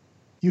 You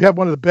have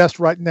one of the best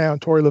right now in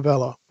Torey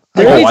Lovullo.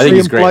 I think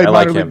he's great. I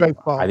like him.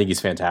 Baseball. I think he's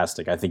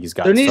fantastic. I think he's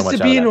got so much out of that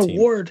team.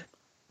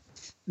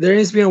 There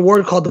needs to be an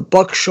award called the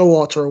Buck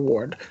Showalter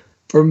Award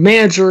for a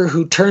manager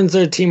who turns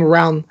their team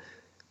around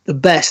the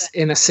best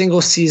in a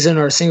single season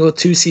or a single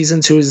 2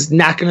 seasons, who is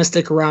not going to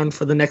stick around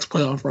for the next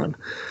playoff run.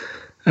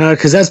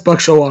 Because that's Buck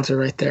Showalter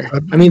right there.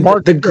 I mean,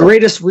 the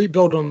greatest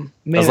rebuild him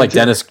manager. That's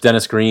like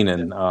Dennis Green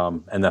in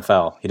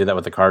NFL. He did that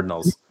with the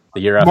Cardinals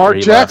the year after Mark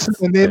he Jackson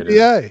left. in the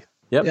NBA.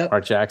 Yep,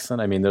 Mark Jackson.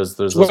 I mean, there's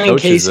those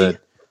coaches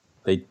that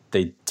they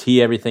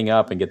tee everything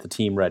up and get the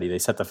team ready. They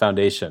set the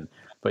foundation,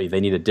 but they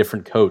need a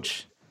different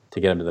coach to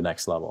get them to the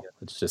next level.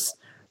 It's just,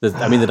 the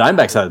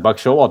Diamondbacks had Buck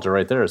Showalter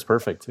right there is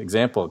perfect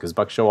example, because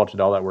Buck Showalter did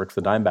all that work for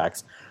the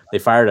Diamondbacks. They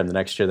fired him. The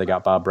next year they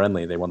got Bob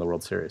Brenly. They won the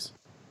World Series.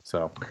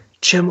 So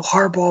Jim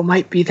Harbaugh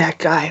might be that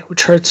guy,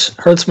 which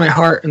hurts my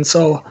heart. And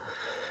so,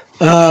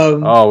 we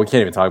can't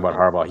even talk about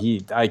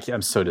Harbaugh.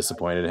 I'm so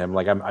disappointed in him.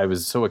 Like I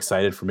was so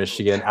excited for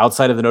Michigan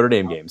outside of the Notre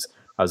Dame games.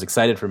 I was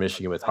excited for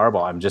Michigan with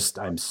Harbaugh.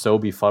 I'm so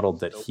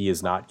befuddled that he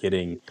is not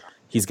getting.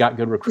 He's got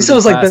good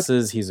recruiting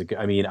classes.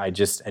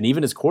 And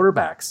even his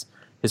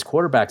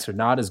quarterbacks are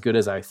not as good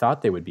as I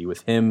thought they would be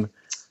with him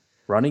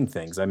running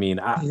things. I mean,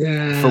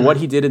 for what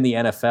he did in the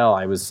NFL,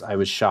 I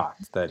was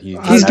shocked that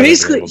he's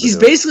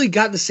basically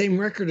got the same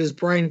record as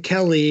Brian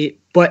Kelly,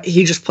 but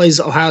he just plays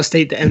Ohio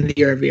State to end the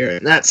year every year,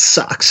 and that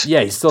sucks.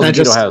 Yeah, he's still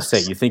good Ohio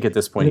State. You think at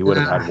this point he would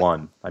have had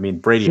one? I mean,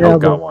 Brady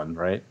Hoke got one,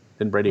 right?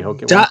 Didn't Brady Hoke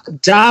get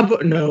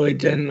one? No, he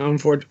didn't.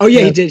 Unfortunately, oh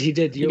yeah, he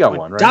did. He got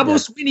one, right? Dabo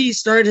Swinney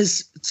started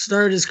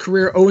his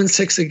career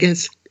 0-6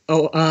 against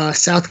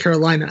South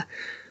Carolina.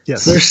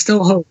 Yes, so there's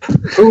still hope.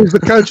 Who was the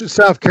coach at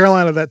South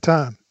Carolina at that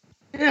time?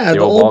 Yeah, the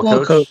old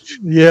ball coach.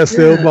 Yes,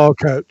 the old ball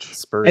coach.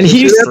 Spurs. And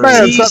he used to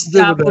tease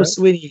Dabo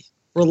Swinney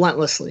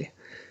relentlessly.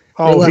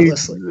 Oh,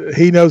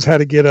 he knows how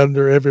to get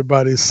under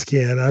everybody's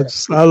skin.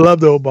 I love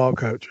the old ball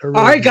coach. All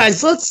right,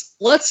 guys,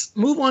 let's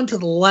move on to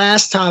the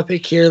last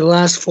topic here, the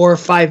last 4 or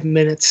 5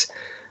 minutes.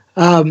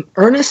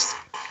 Ernest,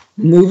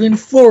 moving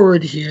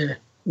forward here,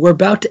 we're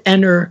about to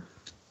enter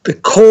the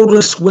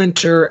coldest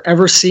winter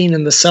ever seen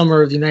in the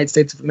summer of the United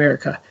States of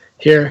America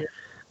here.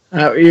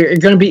 You're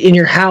going to be in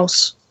your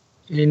house.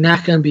 You're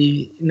not going to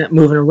be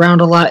moving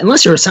around a lot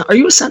unless are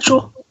you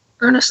essential,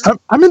 Ernest?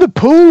 I'm in the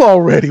pool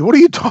already. What are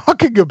you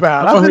talking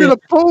about? I'm in the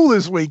pool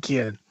this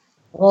weekend.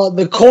 Well,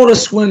 the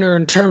coldest winter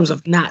in terms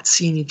of not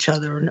seeing each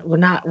other. We're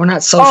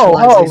not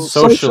socializing.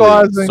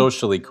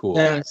 Socially cool.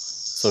 Yes.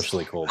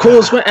 Socially cool.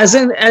 Coolest winter, as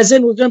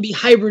in we're going to be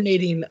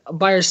hibernating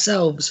by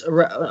ourselves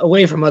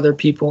away from other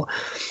people.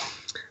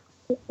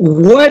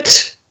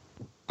 What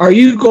are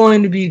you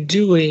going to be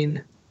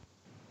doing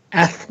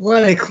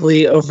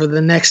athletically over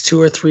the next 2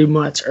 or 3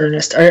 months,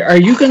 Ernest? Are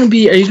you going to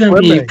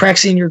be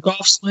practicing your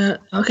golf swim?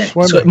 Okay,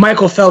 so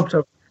Michael Phelps.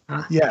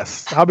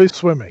 Yes, I'll be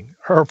swimming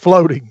or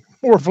floating.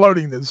 More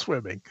floating than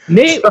swimming.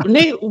 Nate,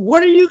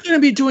 what are you going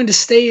to be doing to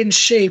stay in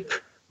shape?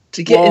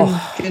 To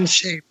get in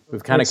shape.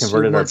 We've kind of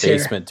converted our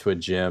basement to a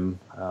gym.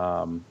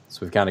 So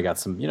we've kind of got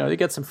some, you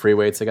got some free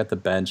weights. I got the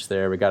bench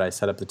there. I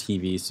set up the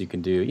TV so you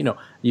can do,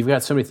 you've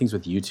got so many things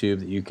with YouTube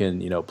that you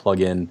can,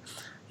 plug in,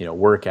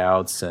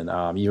 workouts.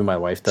 And even my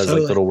wife does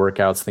like little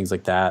workouts, things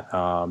like that.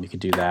 You can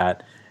do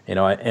that.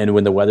 And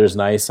when the weather's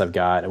nice,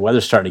 the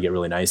weather's starting to get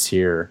really nice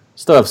here.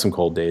 Still have some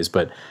cold days,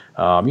 but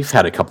you've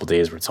had a couple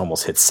days where it's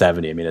almost hit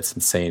 70. I mean, it's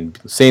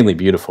insanely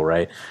beautiful,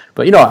 right?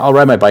 But, I'll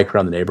ride my bike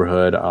around the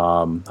neighborhood.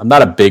 I'm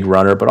not a big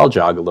runner, but I'll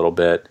jog a little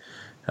bit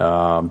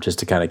just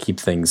to kind of keep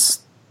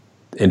things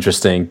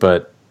interesting.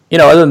 But,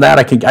 other than that,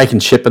 I can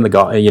chip in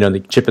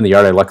the chip in the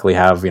yard. I luckily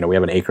have, we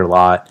have an acre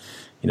lot.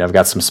 I've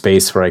got some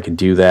space where I can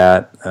do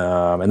that.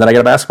 And then I got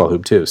a basketball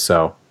hoop too,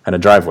 and a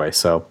driveway.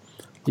 So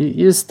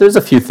there's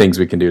a few things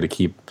we can do to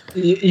keep.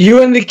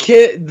 You and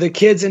the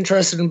kids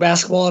interested in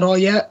basketball at all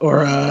yet,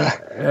 or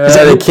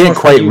they can't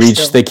quite reach.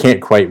 Still? They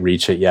can't quite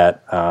reach it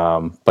yet,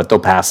 but they'll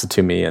pass it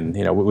to me. And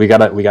we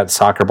got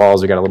soccer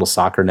balls. We got a little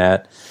soccer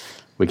net.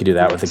 We can do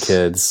that with the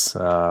kids.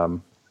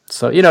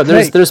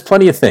 There's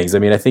plenty of things. I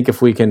mean, I think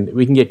if we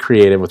can get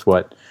creative with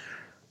what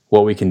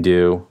we can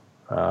do.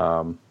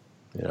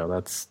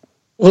 That's.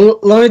 Well,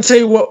 let me tell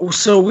you what.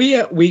 So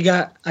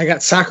I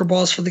got soccer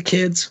balls for the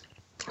kids.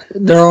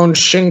 Their own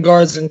shin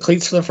guards and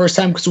cleats for the first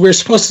time because we were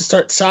supposed to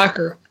start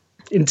soccer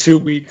in 2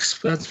 weeks.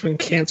 But that's been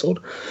canceled.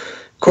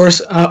 Of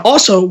course,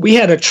 also, we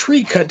had a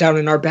tree cut down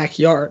in our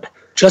backyard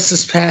just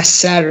this past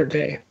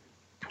Saturday.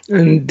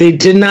 And they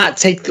did not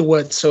take the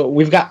wood. So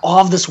we've got all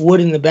of this wood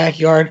in the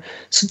backyard.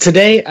 So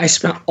today I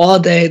spent all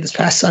day this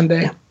past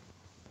Sunday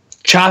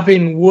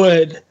chopping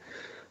wood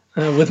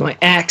with my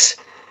axe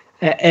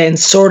and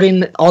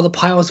sorting all the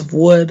piles of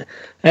wood.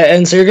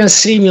 And so you're going to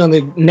see me on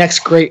the next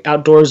Great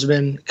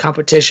Outdoorsman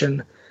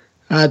competition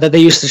that they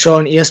used to show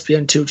on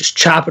ESPN2, just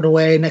chopping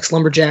away, next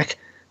Lumberjack.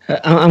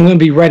 I'm going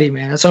to be ready,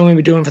 man. That's what I'm going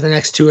to be doing for the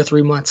next 2 or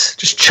 3 months,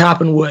 just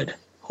chopping wood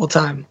whole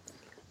time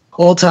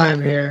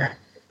here.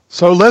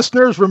 So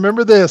listeners,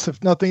 remember this,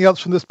 if nothing else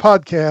from this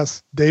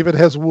podcast, David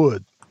has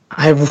wood.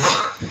 I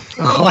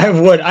have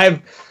wood. I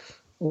have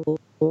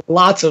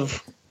lots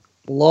of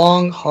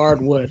long,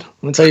 hard wood. I'm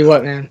going to tell you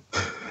what, man.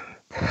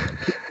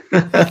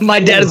 My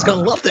dad is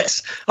going to love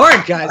this. All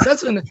right, guys,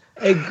 that's been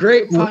a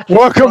great podcast.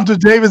 Welcome to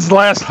David's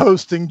last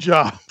hosting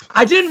job.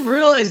 I didn't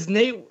realize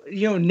Nate,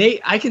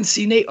 I can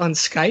see Nate on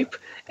Skype,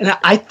 and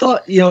I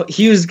thought,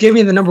 he was giving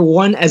me the number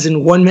 1 as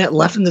in 1 minute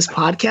left in this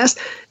podcast.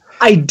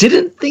 I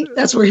didn't think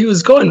that's where he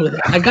was going with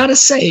it. I got to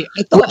say,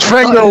 I thought Which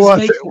finger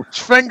was it?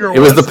 It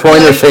was the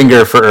pointer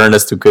finger for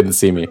Ernest who couldn't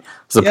see me.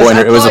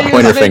 It was a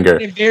pointer finger.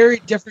 A very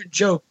different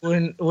joke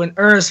when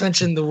Ernest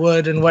mentioned the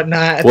wood and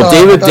whatnot.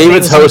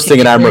 David's hosting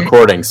and I'm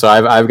recording, so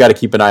I've got to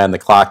keep an eye on the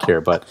clock here.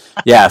 But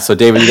yeah, so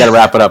David, you got to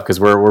wrap it up because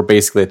we're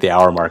basically at the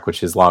hour mark,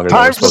 which is longer than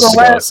we're supposed to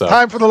go. So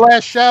time for the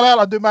last shout out.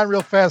 I'll do mine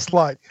real fast.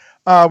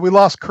 We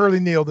lost Curly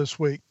Neal this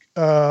week.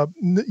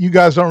 You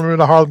guys don't remember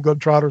the Harlem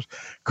Globetrotters.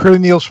 Curly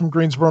Neals from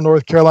Greensboro,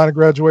 North Carolina,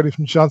 graduated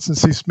from Johnson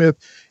C. Smith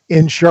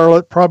in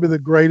Charlotte. Probably the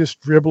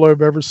greatest dribbler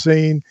I've ever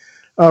seen.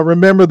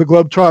 Remember, the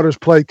Globetrotters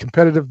played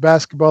competitive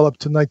basketball up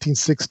to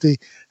 1960,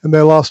 and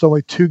they lost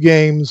only 2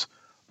 games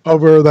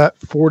over that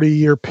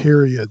 40-year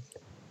period.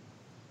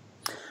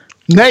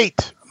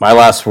 Nate. My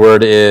last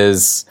word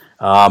is,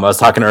 I was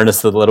talking to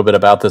Ernest a little bit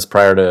about this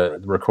prior to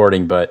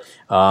recording, but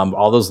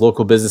all those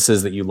local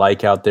businesses that you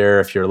like out there,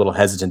 if you're a little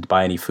hesitant to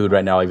buy any food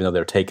right now, even though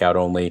they're takeout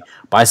only,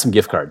 buy some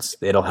gift cards.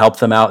 It'll help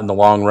them out in the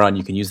long run.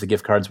 You can use the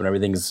gift cards when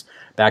everything's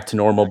back to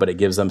normal, but it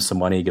gives them some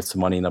money, gets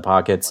some money in the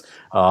pockets.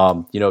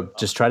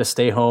 Just try to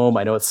stay home.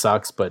 I know it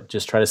sucks, but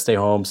just try to stay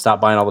home. Stop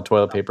buying all the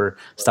toilet paper.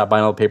 Stop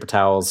buying all the paper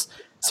towels.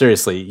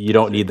 Seriously, you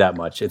don't need that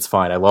much. It's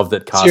fine. I love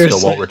that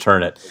Costco won't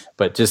return it,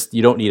 but just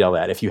you don't need all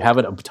that. If you have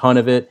a ton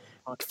of it,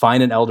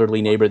 find an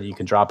elderly neighbor that you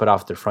can drop it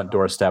off their front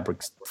doorstep, or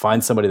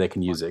find somebody that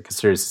can use it. Because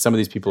seriously, some of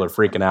these people are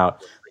freaking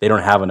out. They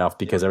don't have enough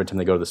because every time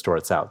they go to the store,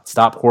 it's out.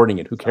 Stop hoarding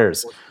it. Who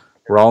cares?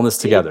 We're all in this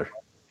together.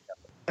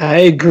 I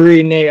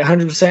agree, Nate,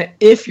 100%.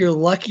 If you're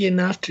lucky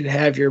enough to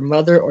have your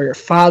mother or your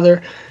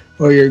father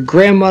or your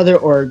grandmother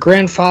or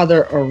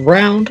grandfather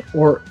around,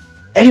 or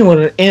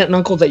anyone, an aunt and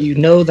uncle that you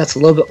know that's a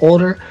little bit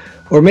older,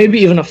 or maybe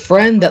even a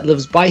friend that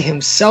lives by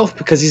himself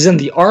because he's in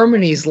the Army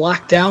and he's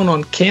locked down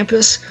on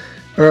campus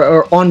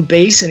or on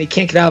base and he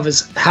can't get out of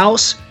his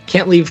house,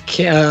 can't leave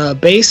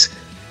base,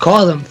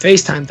 call them,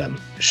 FaceTime them.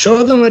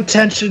 Show them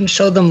attention,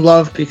 show them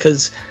love,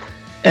 because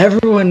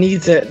everyone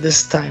needs it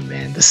this time,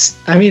 man.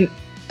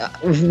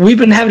 We've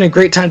been having a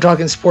great time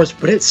talking sports,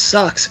 but it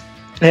sucks.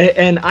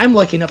 And I'm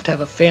lucky enough to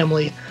have a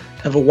family,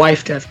 to have a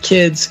wife, to have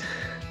kids,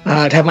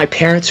 to have my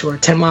parents who are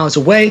 10 miles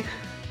away.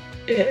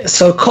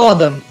 So call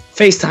them,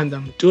 FaceTime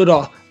them, do it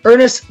all.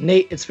 Ernest,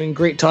 Nate, it's been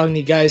great talking to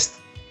you guys.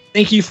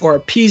 Thank you for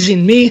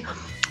appeasing me.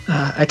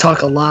 I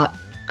talk a lot.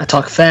 I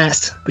talk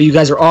fast, but you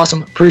guys are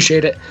awesome.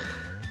 Appreciate it.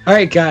 All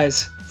right,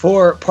 guys.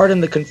 For Pardon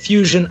the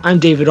Confusion, I'm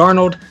David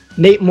Arnold,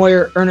 Nate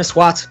Moyer, Ernest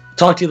Watts.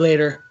 Talk to you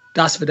later.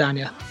 Das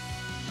Vidania.